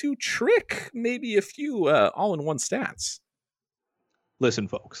able to trick maybe a few all-in-one stats. Listen,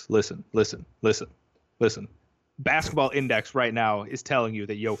 folks. Listen. Basketball Index right now is telling you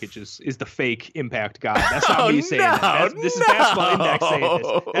that Jokic is the fake impact guy. That's not me saying that. This is Basketball Index saying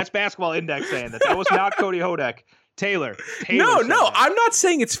this. That's Basketball Index saying that. That was not Cody Houdeck. Taylor No, that. I'm not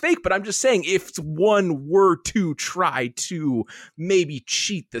saying it's fake, but I'm just saying if one were to try to maybe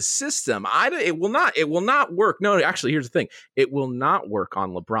cheat the system, it will not work. No, actually, here's the thing. It will not work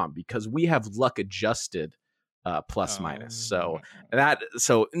on LeBron because we have luck adjusted plus minus. So not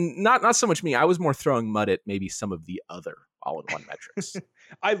so much me. I was more throwing mud at maybe some of the other all-in-one metrics.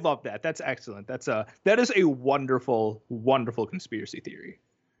 I love that. That's excellent. That is a wonderful, wonderful conspiracy theory.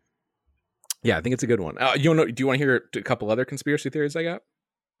 Yeah, I think it's a good one. Do you want to hear a couple other conspiracy theories I got?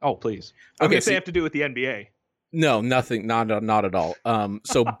 Oh, please. Okay, so they have to do with the NBA. No, nothing. Not at all.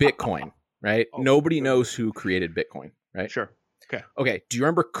 So Bitcoin, right? Nobody knows who created Bitcoin, right? Sure. Okay. Do you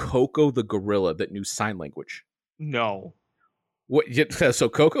remember Coco the gorilla that knew sign language? No. So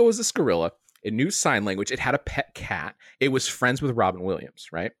Coco was this gorilla. It knew sign language. It had a pet cat. It was friends with Robin Williams,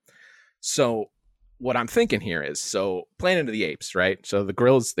 right? So what I'm thinking here is, Planet of the Apes, right? So the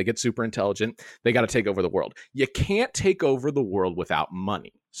gorillas, they get super intelligent. They got to take over the world. You can't take over the world without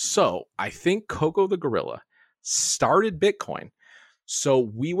money. So I think Coco the gorilla started Bitcoin. So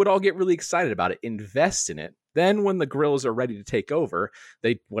we would all get really excited about it, invest in it. Then when the gorillas are ready to take over,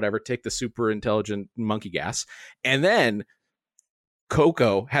 they take the super intelligent monkey gas. And then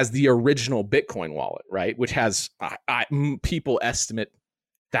Coco has the original Bitcoin wallet, right? Which has, people estimate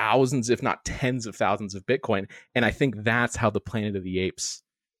thousands, if not tens of thousands of Bitcoin. And I think that's how the Planet of the Apes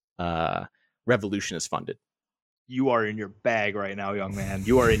revolution is funded. You are in your bag right now, young man.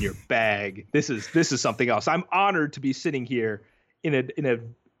 You are in your bag. This is something else. I'm honored to be sitting here in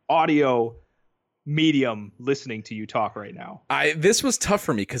an audio medium listening to you talk right now. This was tough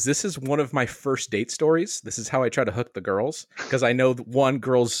for me because this is one of my first date stories. This is how I try to hook the girls, because I know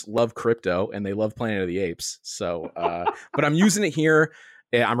girls love crypto and they love Planet of the Apes. So, but I'm using it here.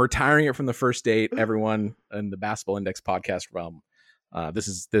 I'm retiring it from the first date. Everyone in the Basketball Index podcast realm, this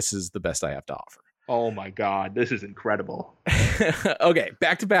is the best I have to offer. Oh my God, this is incredible. Okay,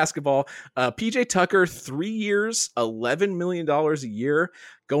 back to basketball. PJ Tucker, 3 years, $11 million a year,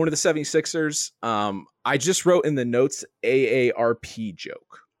 going to the 76ers. I just wrote in the notes AARP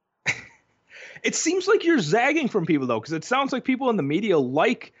joke. It seems like you're zagging from people, though, because it sounds like people in the media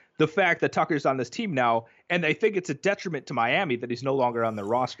like the fact that Tucker's on this team now, and they think it's a detriment to Miami that he's no longer on their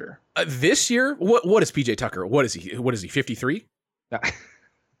roster. This year, what is PJ Tucker? What is he? 53?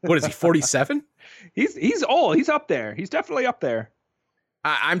 What is he, 47? He's old. He's up there. He's definitely up there.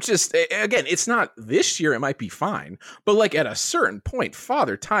 I'm just, again, it's not this year. It might be fine. But like at a certain point,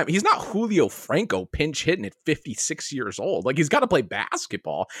 father time, he's not Julio Franco pinch hitting at 56 years old. Like he's got to play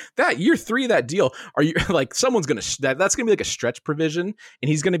basketball. That year 3 of that deal, are you like someone's going to, that's going to be like a stretch provision, and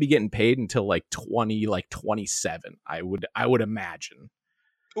he's going to be getting paid until like 27. I would imagine.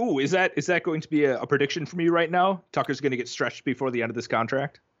 Ooh, is that going to be a prediction from you right now? Tucker's going to get stretched before the end of this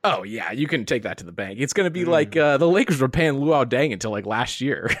contract? Oh, yeah, you can take that to the bank. It's going to be like the Lakers were paying Luol Deng until like last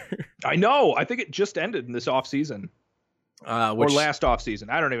year. I know. I think it just ended in this offseason. Or last offseason.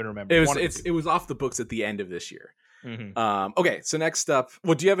 I don't even remember. It was off the books at the end of this year. Mm-hmm. Okay, so next up.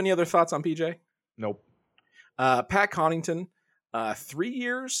 Well, do you have any other thoughts on PJ? Nope. Pat Connaughton, 3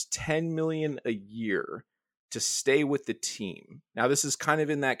 years, $10 million a year to stay with the team. Now, this is kind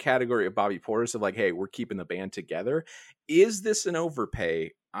of in that category of Bobby Portis of like, hey, we're keeping the band together. Is this an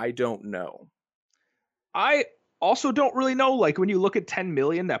overpay? I don't know. I also don't really know. Like when you look at 10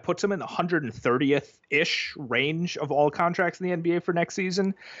 million, that puts him in the 130th-ish range of all contracts in the NBA for next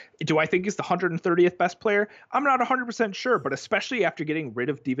season. Do I think he's the 130th best player? I'm not 100% sure, but especially after getting rid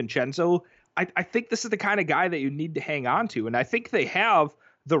of DiVincenzo, I think this is the kind of guy that you need to hang on to. And I think they have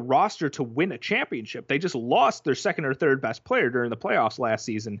the roster to win a championship. They just lost their second or third best player during the playoffs last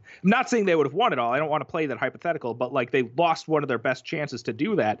season. I'm not saying they would have won it all. I don't want to play that hypothetical, but like they lost one of their best chances to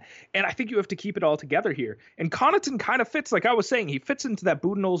do that. And I think you have to keep it all together here. And Connaughton kind of fits, like I was saying, he fits into that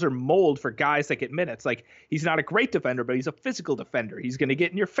Budenholzer mold for guys that get minutes. Like he's not a great defender, but he's a physical defender. He's going to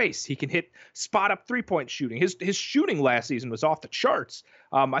get in your face. He can hit spot up 3-point shooting. His shooting last season was off the charts.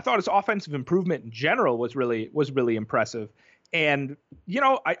 I thought his offensive improvement in general was really impressive. And, you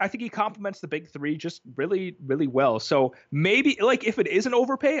know, I think he complements the big three just really, really well. So maybe like if it is an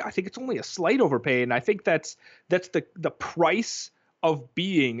overpay, I think it's only a slight overpay. And I think that's the price of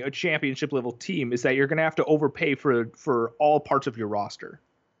being a championship level team is that you're going to have to overpay for all parts of your roster.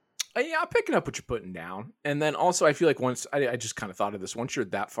 Yeah, I'm picking up what you're putting down. And then also I feel like once I just kind of thought of this, once you're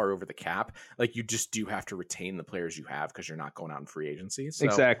that far over the cap, like you just do have to retain the players you have because you're not going out in free agency. So,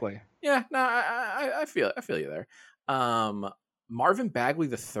 exactly. Yeah, no, I feel you there. Marvin Bagley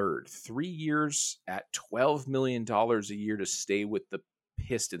III, 3 years at $12 million a year to stay with the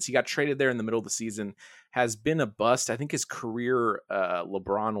Pistons. He got traded there in the middle of the season, has been a bust. I think his career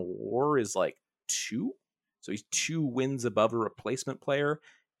LeBron WAR is like 2. So he's 2 wins above a replacement player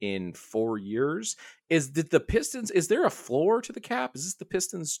in 4 years. Is there a floor to the cap? Is this the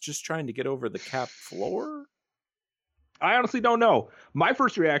Pistons just trying to get over the cap floor? I honestly don't know. My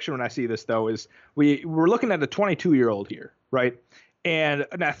first reaction when I see this, though, is we're looking at a 22-year-old here, right? And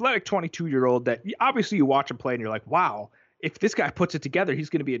an athletic 22-year-old that obviously you watch him play and you're like, wow, if this guy puts it together, he's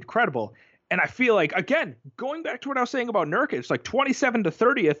going to be incredible. And I feel like, again, going back to what I was saying about Nurkic, like 27 to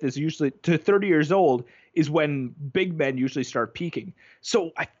 30th is usually to 30 years old is when big men usually start peaking.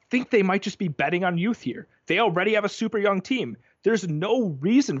 So I think they might just be betting on youth here. They already have a super young team. There's no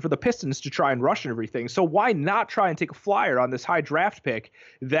reason for the Pistons to try and rush and everything. So why not try and take a flyer on this high draft pick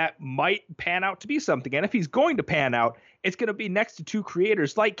that might pan out to be something? And if he's going to pan out, it's going to be next to 2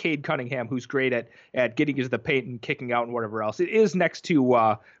 creators like Cade Cunningham, who's great at getting into the paint and kicking out and whatever else. It is next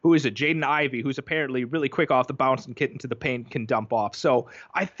to, who is it, Jaden Ivey, who's apparently really quick off the bounce and get into the paint, can dump off. So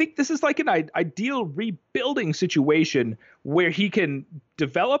I think this is like an ideal rebuilding situation where he can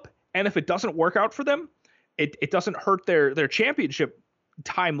develop, and if it doesn't work out for them, it doesn't hurt their championship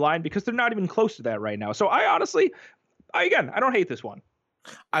timeline because they're not even close to that right now. So I honestly, I don't hate this one.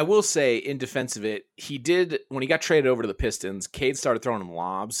 I will say, in defense of it, he did, when he got traded over to the Pistons, Cade started throwing him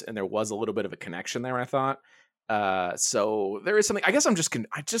lobs, and there was a little bit of a connection there, I thought. So there is something. I guess I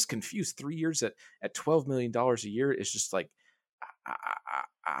just confused. 3 years at $12 million a year is just like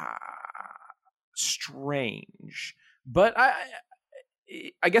strange. But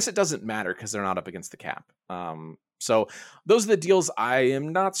I guess it doesn't matter because they're not up against the cap. So those are the deals I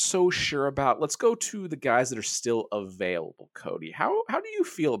am not so sure about. Let's go to the guys that are still available, Cody. How do you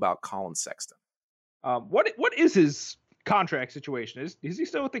feel about Colin Sexton? What is his contract situation? Is he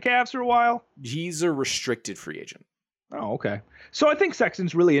still with the Cavs for a while? He's a restricted free agent. Oh, okay. So I think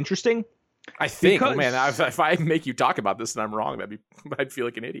Sexton's really interesting. I think, if I make you talk about this and I'm wrong, I'd feel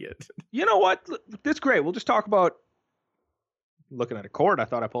like an idiot. You know what? That's great. We'll just talk about. Looking at a cord I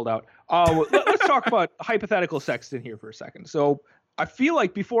thought I pulled out. Let's talk about hypothetical Sexton here for a second. So I feel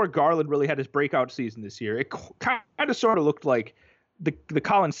like before Garland really had his breakout season this year, it kind of sort of looked like the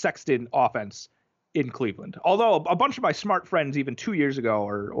Colin Sexton offense in Cleveland. Although a bunch of my smart friends even 2 years ago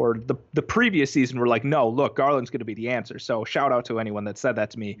or the previous season were like, no, look, Garland's going to be the answer. So shout out to anyone that said that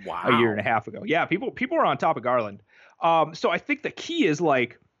to me a year and a half ago. Yeah, people were on top of Garland. So I think the key is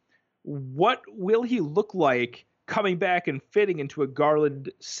like, what will he look like coming back and fitting into a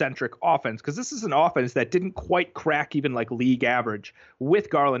Garland-centric offense? Because this is an offense that didn't quite crack even like league average with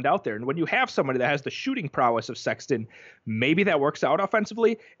Garland out there. And when you have somebody that has the shooting prowess of Sexton, maybe that works out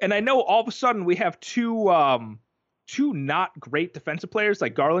offensively. And I know all of a sudden we have two not great defensive players.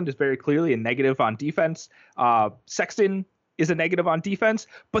 Like Garland is very clearly a negative on defense. Sexton is a negative on defense.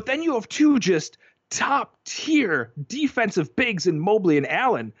 But then you have 2 just top tier defensive bigs in Mobley and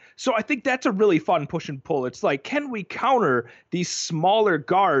Allen. So I think that's a really fun push and pull. It's like, can we counter these smaller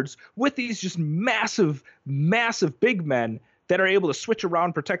guards with these just massive big men that are able to switch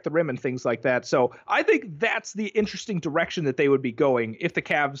around, protect the rim and things like that? So I think that's the interesting direction that they would be going if the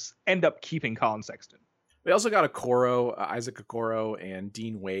Cavs end up keeping Colin Sexton. We also got Isaac Okoro and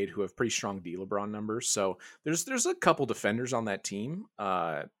Dean Wade, who have pretty strong D LeBron numbers. So there's a couple defenders on that team.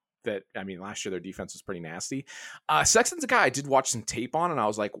 Last year their defense was pretty nasty. Sexton's a guy I did watch some tape on, and I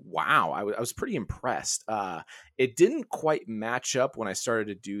was like, wow, I was pretty impressed. It didn't quite match up when I started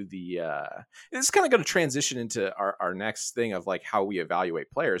to do this is kind of going to transition into our next thing of like how we evaluate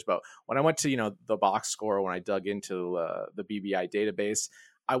players. But when I went to, the box score, when I dug into the BBI database,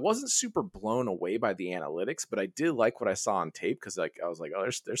 I wasn't super blown away by the analytics, but I did like what I saw on tape because I was like, oh,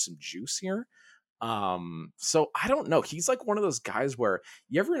 there's some juice here. So I don't know. He's like one of those guys where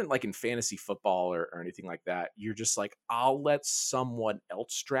you ever in fantasy football or anything like that, you're just like, I'll let someone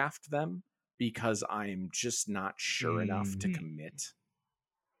else draft them because I'm just not sure enough to commit.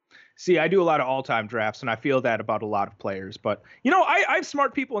 See, I do a lot of all-time drafts, and I feel that about a lot of players. But, I have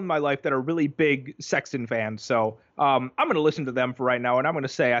smart people in my life that are really big Sexton fans. So I'm going to listen to them for right now, and I'm going to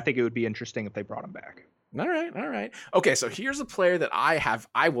say I think it would be interesting if they brought him back. All right. Okay, so here's a player that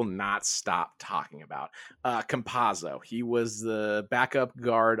I will not stop talking about. Campazzo. He was the backup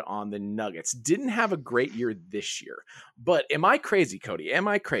guard on the Nuggets. Didn't have a great year this year. But am I crazy, Cody? Am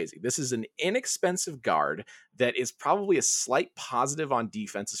I crazy? This is an inexpensive guard that is probably a slight positive on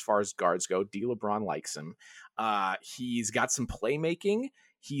defense as far as guards go. D. LeBron likes him. He's got some playmaking.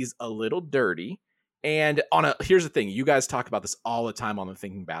 He's a little dirty. And here's the thing, you guys talk about this all the time on the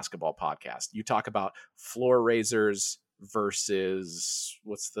Thinking Basketball podcast. You talk about floor raisers versus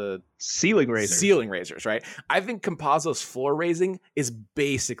what's the ceiling raisers. Ceiling raisers, right? I think Campazzo's floor raising is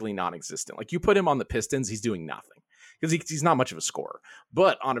basically non-existent. Like you put him on the Pistons, he's doing nothing because he's not much of a scorer.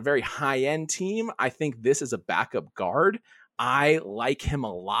 But on a very high-end team, I think this is a backup guard. I like him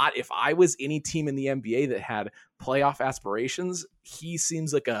a lot. If I was any team in the NBA that had playoff aspirations, he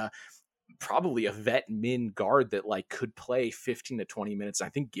seems like probably a vet min guard that like could play 15 to 20 minutes. I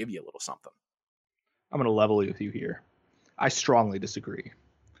think give you a little something. I'm going to level with you here. I strongly disagree.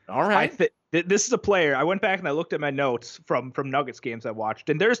 All right. This is a player. I went back and I looked at my notes from Nuggets games I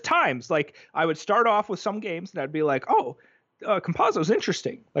watched. And there's times like I would start off with some games and I'd be like, oh, Campazzo's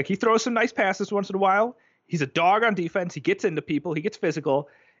interesting. Like he throws some nice passes once in a while. He's a dog on defense. He gets into people. He gets physical.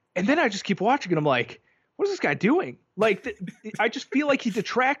 And then I just keep watching and I'm like, what is this guy doing? Like, I just feel like he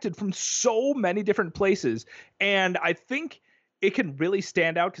detracted from so many different places. And I think it can really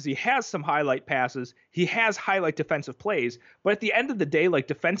stand out because he has some highlight passes. He has highlight defensive plays. But at the end of the day, like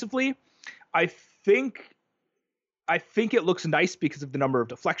defensively, I think it looks nice because of the number of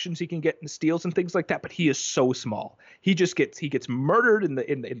deflections he can get and steals and things like that. But he is so small. He gets murdered in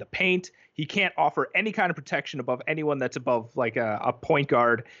the paint. He can't offer any kind of protection above anyone that's above like a point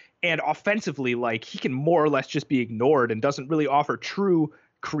guard. And offensively, like he can more or less just be ignored and doesn't really offer true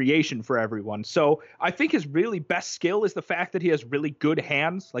creation for everyone. So I think his really best skill is the fact that he has really good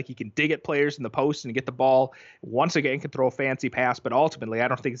hands. Like he can dig at players in the post and get the ball. Once again, can throw a fancy pass, but ultimately I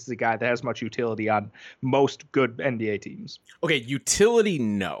don't think this is a guy that has much utility on most good NBA teams. Okay, utility,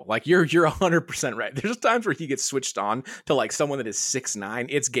 no. Like you're 100% right. There's times where he gets switched on to like someone that is 6'9".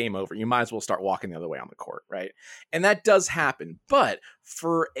 It's game over. You might as well start walking the other way on the court, right? And that does happen. But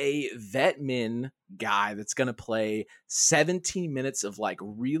for a vet min guy that's going to play 17 minutes of like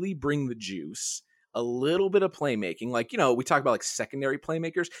really bring the juice, a little bit of playmaking, like, you know, we talk about like secondary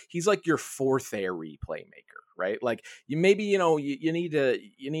playmakers. He's like your fourth airy playmaker, right? Like you maybe, you know, you need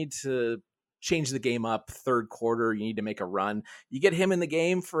to change the game up third quarter. You need to make a run. You get him in the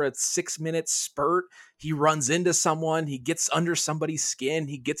game for a 6-minute spurt. He runs into someone. He gets under somebody's skin.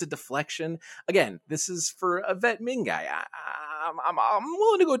 He gets a deflection. Again, this is for a vet min guy. I'm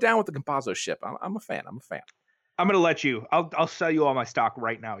willing to go down with the Campazzo ship. I'm a fan. I'm going to let you. I'll sell you all my stock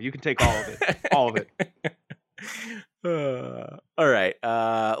right now. You can take all of it. All of it. All right.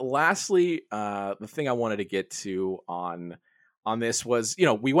 Lastly, the thing I wanted to get to on this was, you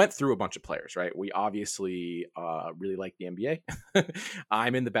know, we went through a bunch of players, right? We obviously really like the NBA.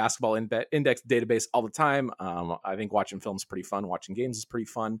 I'm in the basketball index database all the time. I think watching film is pretty fun. Watching games is pretty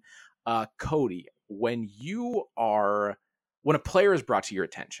fun. Cody, when a player is brought to your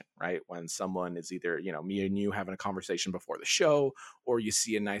attention, right? When someone is either, you know, me and you having a conversation before the show, or you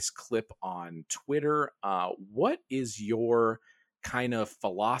see a nice clip on Twitter, what is your kind of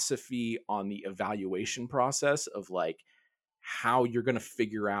philosophy on the evaluation process of like how you're going to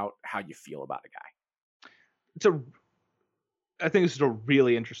figure out how you feel about a guy? I think this is a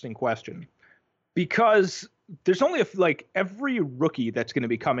really interesting question because there's only like every rookie that's going to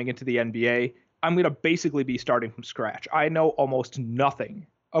be coming into the NBA, I'm going to basically be starting from scratch. I know almost nothing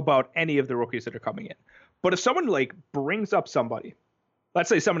about any of the rookies that are coming in. But if someone like brings up somebody, let's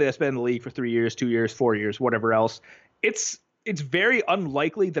say somebody that's been in the league for 3 years, 2 years, 4 years, whatever else, it's very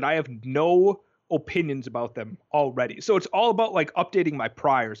unlikely that I have no opinions about them already. So it's all about like updating my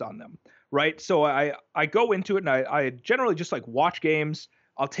priors on them, right? So I go into it and I generally just like watch games.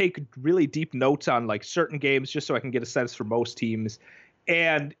 I'll take really deep notes on like certain games just so I can get a sense for most teams.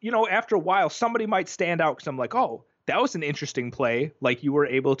 And, you know, after a while, somebody might stand out because I'm like, oh, that was an interesting play. Like you were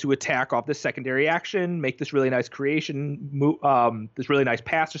able to attack off this secondary action, make this really nice creation, this really nice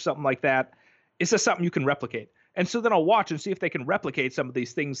pass or something like that. Is this something you can replicate? And so then I'll watch and see if they can replicate some of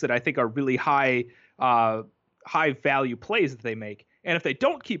these things that I think are really high value plays that they make. And if they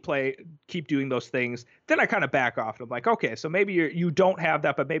don't keep doing those things, then I kind of back off. And I'm like, okay, so maybe you don't have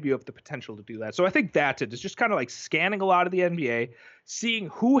that, but maybe you have the potential to do that. So I think that's it. It's just kind of like scanning a lot of the NBA, seeing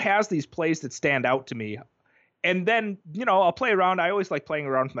who has these plays that stand out to me. And then, you know, I'll play around. I always like playing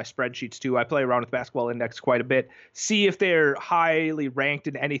around with my spreadsheets too. I play around with Basketball Index quite a bit. See if they're highly ranked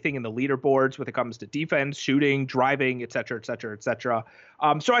in anything in the leaderboards when it comes to defense, shooting, driving, et cetera, et cetera, et cetera.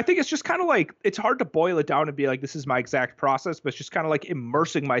 So I think it's just kind of like, it's hard to boil it down and be like, this is my exact process, but it's just kind of like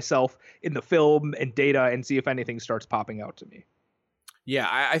immersing myself in the film and data and see if anything starts popping out to me. Yeah,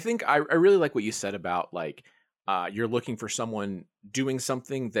 I think I really like what you said about like, you're looking for someone doing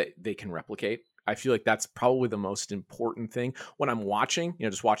something that they can replicate. I feel like that's probably the most important thing when I'm watching,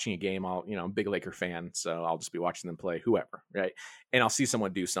 just watching a game. I'm a big Laker fan, so I'll just be watching them play whoever, right? And I'll see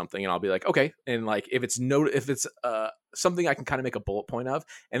someone do something and I'll be like, okay. And like, if it's something I can kind of make a bullet point of,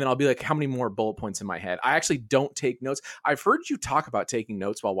 and then I'll be like, how many more bullet points in my head? I actually don't take notes. I've heard you talk about taking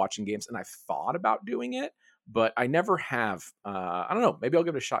notes while watching games, and I've thought about doing it, but I never have. I don't know. Maybe I'll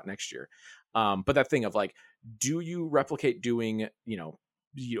give it a shot next year. But that thing of like, do you replicate doing,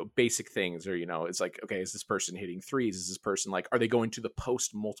 basic things, or, it's like, okay, is this person hitting threes? Is this person like, are they going to the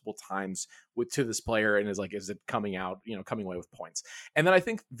post multiple times to this player? And is it coming out, coming away with points? And then I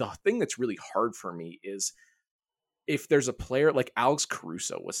think the thing that's really hard for me is if there's a player like Alex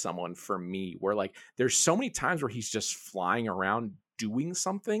Caruso was someone for me where like, there's so many times where he's just flying around doing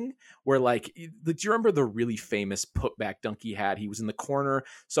something where like, do you remember the really famous putback dunk he had? He was in the corner,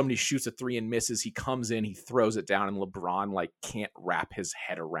 somebody shoots a three and misses, he comes in, he throws it down, and LeBron like can't wrap his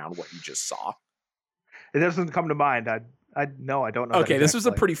head around what you just saw. It doesn't come to mind. I don't know. Okay, this was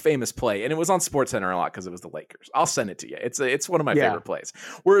a pretty famous play, and it was on SportsCenter a lot because it was the Lakers. I'll send it to you. It's one of my favorite plays.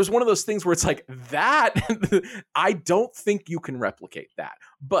 Whereas one of those things where it's like that, I don't think you can replicate that,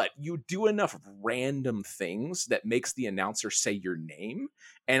 but you do enough random things that makes the announcer say your name,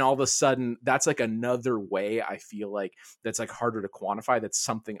 and all of a sudden that's like another way I feel like that's like harder to quantify. That's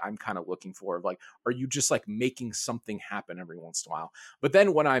something I'm kind of looking for. Of like, are you just like making something happen every once in a while? But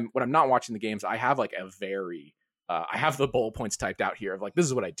then when I'm not watching the games, I have like I have the bullet points typed out here of like, this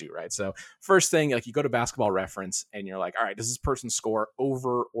is what I do, right? So first thing, like you go to Basketball Reference and you're like, all right, does this person score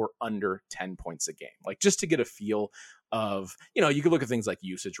over or under 10 points a game? Like just to get a feel of, you could look at things like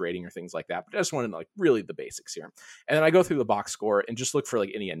usage rating or things like that, but I just want to know like really the basics here. And then I go through the box score and just look for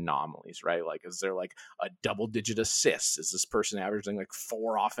like any anomalies, right? Like, is there like a double digit assists? Is this person averaging like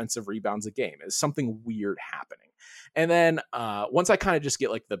 4 offensive rebounds a game? Is something weird happening? And then once I kind of just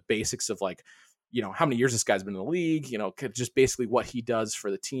get like the basics of like, how many years this guy's been in the league, just basically what he does for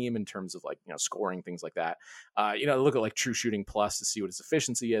the team in terms of like, scoring, things like that. Look at like True Shooting Plus to see what his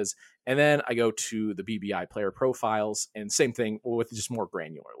efficiency is. And then I go to the BBI player profiles, and same thing with just more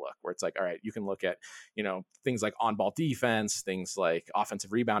granular look where it's like, all right, you can look at, things like on-ball defense, things like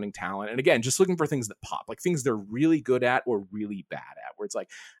offensive rebounding talent. And again, just looking for things that pop, like things they're really good at or really bad at, where it's like,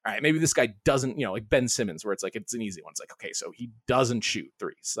 all right, maybe this guy doesn't, like Ben Simmons, where it's like, it's an easy one. It's like, okay, so he doesn't shoot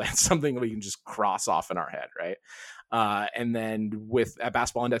threes. That's something we can just cross off in our head, right? And then at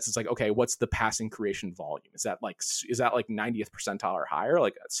Basketball Index, it's like, okay, what's the passing creation volume? Is that like 90th percentile or higher?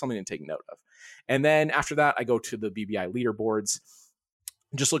 Like that's something to take note of. And then after that, I go to the BBI leaderboards,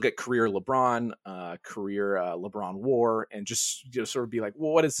 just look at career LeBron, career LeBron WAR, and just sort of be like,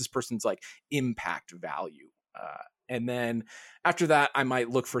 well, what is this person's like impact value? And then after that, I might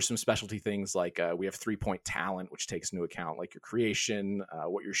look for some specialty things like we have 3-point talent, which takes into account like your creation,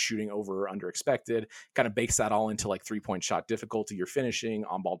 what you're shooting over or under expected, kind of bakes that all into like 3-point shot difficulty, your finishing,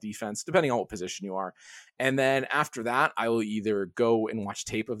 on-ball defense, depending on what position you are. And then after that, I will either go and watch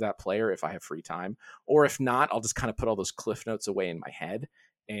tape of that player if I have free time, or if not, I'll just kind of put all those cliff notes away in my head.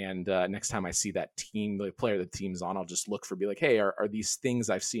 And next time I see that team, the player the team's on, I'll just look for, be like, hey, are these things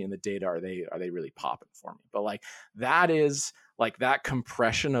I've seen in the data, are they really popping for me? But like that is like that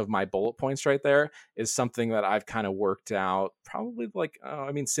compression of my bullet points right there is something that I've kind of worked out probably like,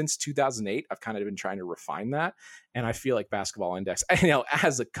 since 2008, I've kind of been trying to refine that. And I feel like Basketball Index,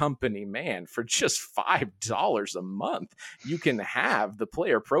 as a company, man, for just $5 a month, you can have the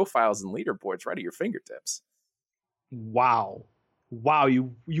player profiles and leaderboards right at your fingertips. Wow,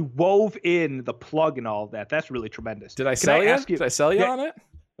 you wove in the plug and all of that. That's really tremendous. Did I sell you? Did I sell you on it?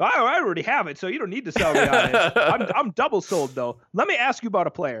 I already have it, so you don't need to sell me on it. I'm double sold, though. Let me ask you about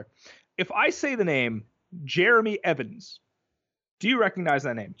a player. If I say the name Jeremy Evans, do you recognize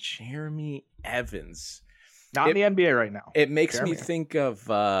that name? Jeremy Evans. Not in the NBA right now. It makes me think of,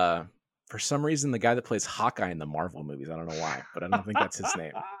 for some reason, the guy that plays Hawkeye in the Marvel movies. I don't know why, but I don't think that's his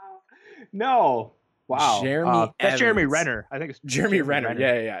name. No. Wow. That's Jeremy Renner. I think it's Jeremy Renner.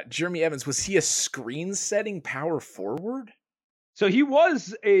 Yeah. Jeremy Evans. Was he a screen setting power forward? So he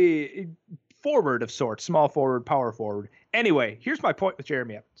was a forward of sorts, small forward, power forward. Anyway, here's my point with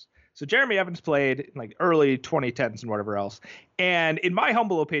Jeremy Evans. So Jeremy Evans played in like early 2010s and whatever else. And in my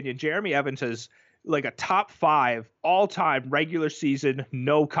humble opinion, Jeremy Evans is like a top 5 all-time regular season,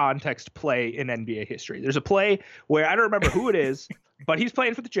 no context play in NBA history. There's a play where I don't remember who it is, but he's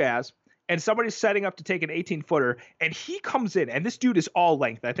playing for the Jazz. And somebody's setting up to take an 18-footer, and he comes in, and this dude is all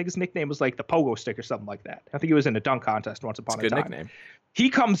length. I think his nickname was like the Pogo Stick or something like that. I think he was in a dunk contest once upon a time. Good nickname. He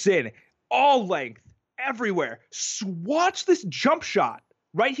comes in, all length, everywhere. Watch this jump shot.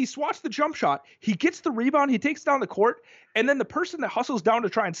 right? He swats the jump shot. He gets the rebound. He takes down the court. And then the person that hustles down to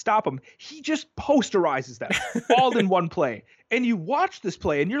try and stop him, he just posterizes them all in one play. And you watch this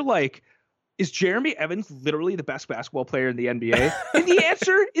play and you're like, is Jeremy Evans literally the best basketball player in the NBA? And the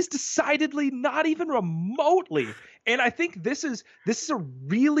answer is decidedly not even remotely. And I think this is a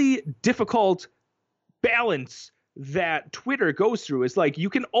really difficult balance that Twitter goes through. Is like, you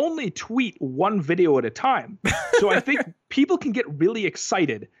can only tweet one video at a time. So I think people can get really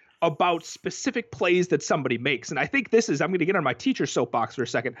excited about specific plays that somebody makes. And I think this is, I'm going to get on my teacher soapbox for a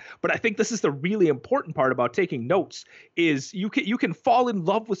second, but I think this is the really important part about taking notes is you can fall in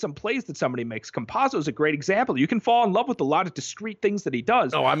love with some plays that somebody makes. Campazzo is a great example. You can fall in love with a lot of discrete things that he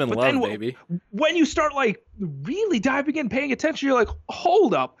does. Oh, I'm in love, baby. When you start like really diving in, paying attention, you're like,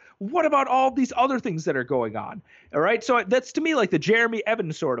 hold up. What about all these other things that are going on? All right. So that's to me like the Jeremy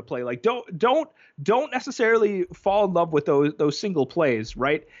Evans sort of play. Like don't necessarily fall in love with those single plays,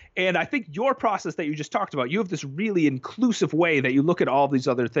 right? And I think your process that you just talked about, you have this really inclusive way that you look at all these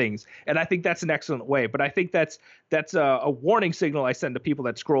other things. And I think that's an excellent way. But I think that's a warning signal I send to people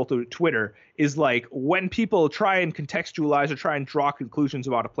that scroll through Twitter is like when people try and contextualize or try and draw conclusions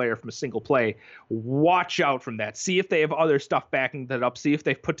about a player from a single play, watch out from that. See if they have other stuff backing that up. See if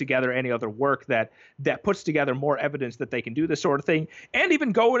they've put together any other work that puts together more evidence that they can do this sort of thing. And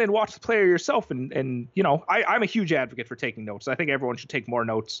even go in and watch the player yourself. And you know, I'm a huge advocate for taking notes. I think everyone should take more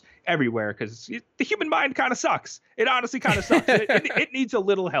notes everywhere because the human mind kind of sucks. It honestly kind of sucks. It needs a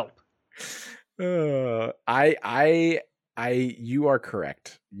little help. You are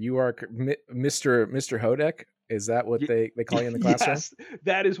correct. You are Mr. Houdeck. Is that what they call you in the classroom? Yes,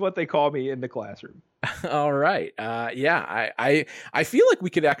 that is what they call me in the classroom. All right. Yeah, I feel like we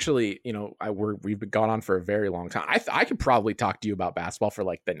could actually, you know, we've been gone on for a very long time. I could probably talk to you about basketball for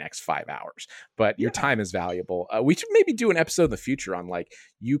like the next 5 hours, but your time is valuable. We should maybe do an episode in the future on like,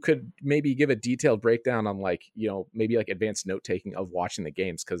 you could maybe give a detailed breakdown on like, you know, maybe like advanced note taking of watching the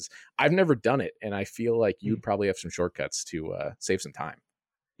games. Cause I've never done it. And I feel like you'd probably have some shortcuts to save some time.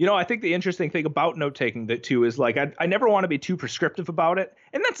 You know, I think the interesting thing about note taking that too is like I never want to be too prescriptive about it.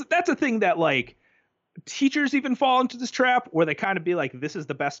 And that's a thing that like teachers even fall into this trap where they kind of be like, this is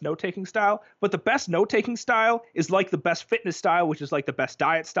the best note taking style. But the best note taking style is like the best fitness style, which is like the best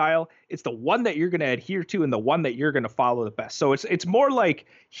diet style. It's the one that you're going to adhere to and the one that you're going to follow the best. So it's more like,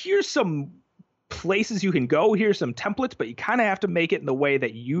 here's some places you can go, here's some templates, but you kind of have to make it in the way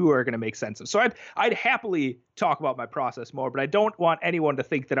that you are going to make sense of. So I'd happily talk about my process more, but I don't want anyone to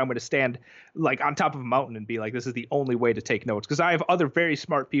think that I'm going to stand like on top of a mountain and be like, this is the only way to take notes. Because I have other very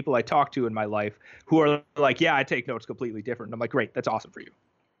smart people I talk to in my life who are like, yeah, I take notes completely different. And I'm like, great, that's awesome for you.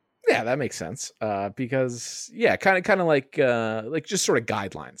 Yeah, that makes sense. Because yeah, kind of like just sort of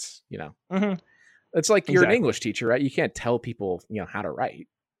guidelines, you know. Mm-hmm. It's like you're an English teacher, right? You can't tell people, you know, how to write.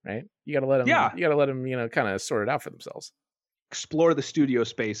 Right, you gotta let them. Yeah, you gotta let them. You know, kind of sort it out for themselves. Explore the studio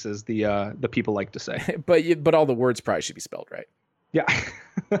space, as the people like to say. but all the words probably should be spelled right. Yeah,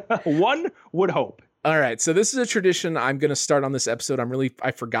 one would hope. All right, so this is a tradition I'm gonna start on this episode.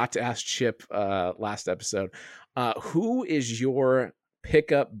 I forgot to ask Chip last episode. Who is your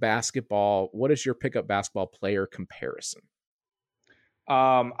pickup basketball? What is your pickup basketball player comparison?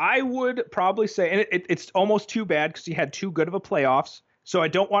 I would probably say, and it's almost too bad because he had too good of a playoffs. So I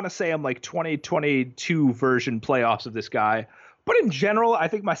don't want to say I'm like 2022 version playoffs of this guy. But in general, I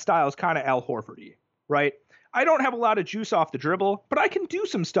think my style is kind of Al Horford-y, right? I don't have a lot of juice off the dribble, but I can do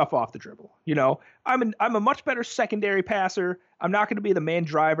some stuff off the dribble. You know, I'm a much better secondary passer. I'm not going to be the main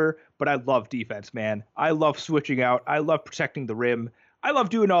driver, but I love defense, man. I love switching out. I love protecting the rim. I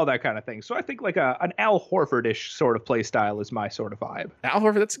love doing all that kind of thing. So I think like an Al Horford-ish sort of play style is my sort of vibe. Al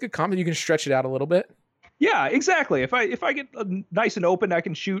Horford, that's a good comment. You can stretch it out a little bit. Yeah, exactly. If I get nice and open, I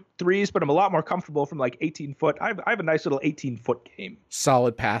can shoot threes, but I'm a lot more comfortable from like 18 foot. I have a nice little 18-foot game.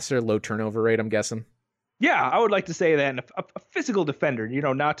 Solid passer, low turnover rate, I'm guessing. Yeah, I would like to say that. And a physical defender, you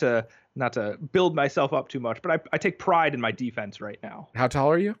know, not to build myself up too much, but I take pride in my defense right now. How tall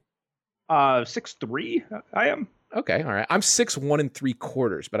are you? 6'3", I am. Okay, all right. I'm 6'1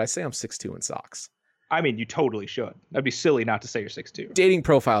 3/4", but I say I'm 6'2" in socks. I mean, you totally should. That'd be silly not to say you're 6'2". Dating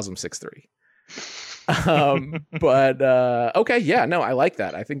profiles, I'm 6'3". But okay, yeah, no, I like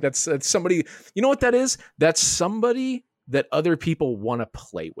that. I think that's somebody, you know what that is? That's somebody that other people want to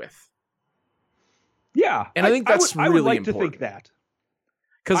play with. Yeah. And I think that's really I would like important. to think that.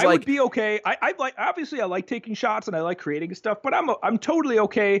 Because I would be okay. I like, obviously I like taking shots and I like creating stuff, but I'm totally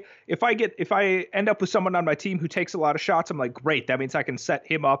okay if I end up with someone on my team who takes a lot of shots. I'm like, great, that means I can set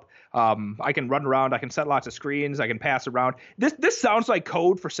him up. I can run around, I can set lots of screens, I can pass around. This sounds like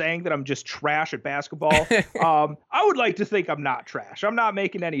code for saying that I'm just trash at basketball. I would like to think I'm not trash. I'm not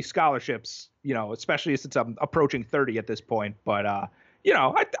making any scholarships, especially since I'm approaching 30 at this point. But I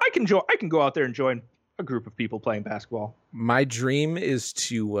can go out there and join a group of people playing basketball. My dream is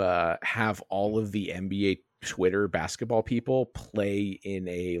to have all of the NBA Twitter basketball people play in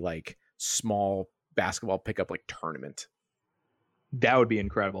a like small basketball pickup like tournament. That would be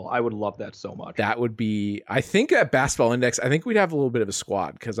incredible. I would love that so much. That would be, I think at Basketball Index, I think we'd have a little bit of a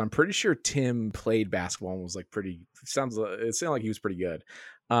squad because I'm pretty sure Tim played basketball and was like it sounded like he was pretty good.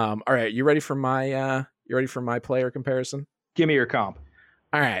 All right, you ready for my player comparison? Give me your comp.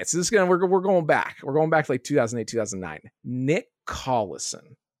 All right, so we're going back. We're going back to like 2008, 2009. Nick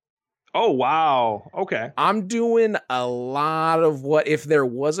Collison. Oh, wow. Okay. I'm doing a lot of what if there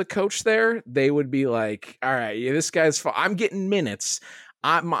was a coach there, they would be like, all right, yeah, this guy's I'm getting minutes.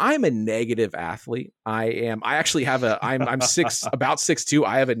 I'm a negative athlete. I'm actually have I'm about 6'2".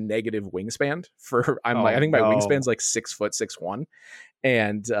 I have a negative wingspan I think my wingspan's like 6 foot 6'1".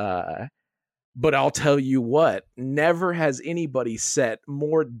 And but I'll tell you what, never has anybody set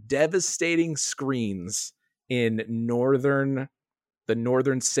more devastating screens in the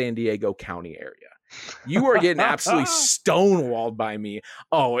northern San Diego County area. You are getting absolutely stonewalled by me.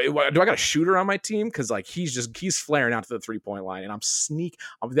 Oh, do I got a shooter on my team? Because like he's flaring out to the 3-point line, and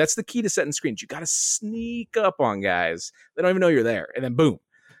that's the key to setting screens. You got to sneak up on guys. They don't even know you're there, and then boom,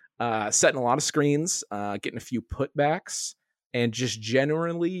 setting a lot of screens, getting a few putbacks, and just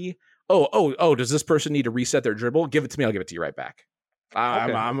generally. Oh, does this person need to reset their dribble? Give it to me. I'll give it to you right back. Okay.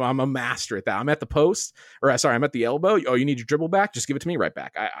 I'm a master at that. I'm at the post, I'm at the elbow. Oh, you need your dribble back? Just give it to me right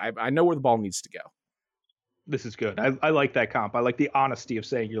back. I know where the ball needs to go. This is good. I like that comp. I like the honesty of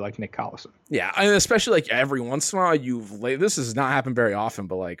saying you're like Nick Collison. Yeah, and especially like every once in a while, this has not happened very often,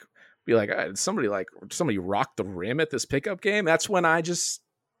 but like be like, somebody rocked the rim at this pickup game. That's when I just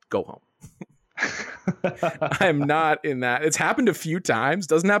go home. I'm not in that. It's happened a few times.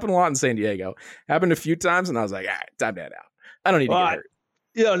 Doesn't happen a lot in San Diego. Happened a few times, and I was like, all right, time to head out. I don't need to get hurt.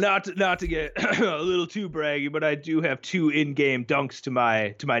 Not to get a little too braggy, but I do have 2 in-game dunks to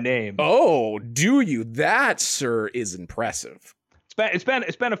my name. Oh, do you? That, sir, is impressive. It's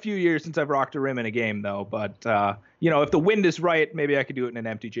been a few years since I've rocked a rim in a game though, but if the wind is right, maybe I could do it in an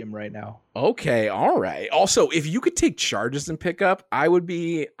empty gym right now. Okay, all right. Also, if you could take charges and pick up, I wouldn't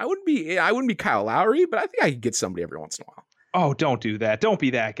be Kyle Lowry, but I think I could get somebody every once in a while. Oh, don't do that. Don't be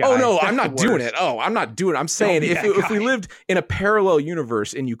that guy. Oh no, I'm not doing it. I'm saying if we lived in a parallel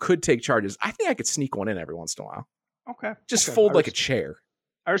universe and you could take charges, I think I could sneak one in every once in a while. Okay. Just fold like a chair.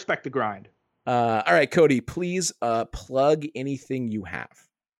 I respect the grind. All right, Cody, please plug anything you have.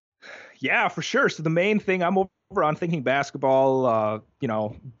 Yeah, for sure. So the main thing, I'm over on Thinking Basketball.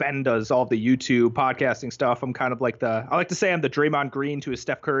 Ben does all the YouTube podcasting stuff. I'm kind of like I like to say I'm the Draymond Green to a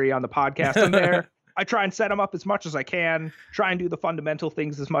Steph Curry on the podcast in there. I try and set them up as much as I can, try and do the fundamental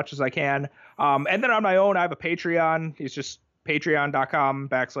things as much as I can. And then on my own, I have a Patreon. It's just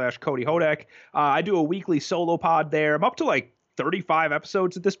patreon.com/Cody Houdeck. I do a weekly solo pod there. I'm up to like 35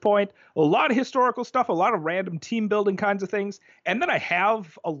 episodes at this point. A lot of historical stuff, a lot of random team building kinds of things. And then I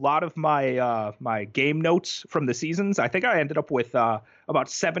have a lot of my my game notes from the seasons. I think I ended up with about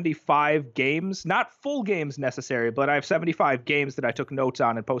 75 games, not full games necessary, but I have 75 games that I took notes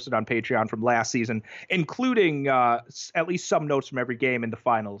on and posted on Patreon from last season, including at least some notes from every game in the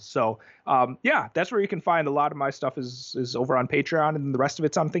finals. So yeah, that's where you can find a lot of my stuff is over on Patreon, and the rest of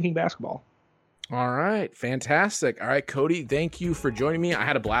it's on Thinking Basketball. All right. Fantastic. All right, Cody, thank you for joining me. I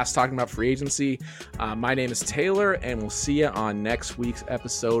had a blast talking about free agency. My name is Taylor, and we'll see you on next week's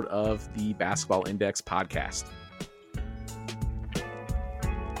episode of the Basketball Index podcast.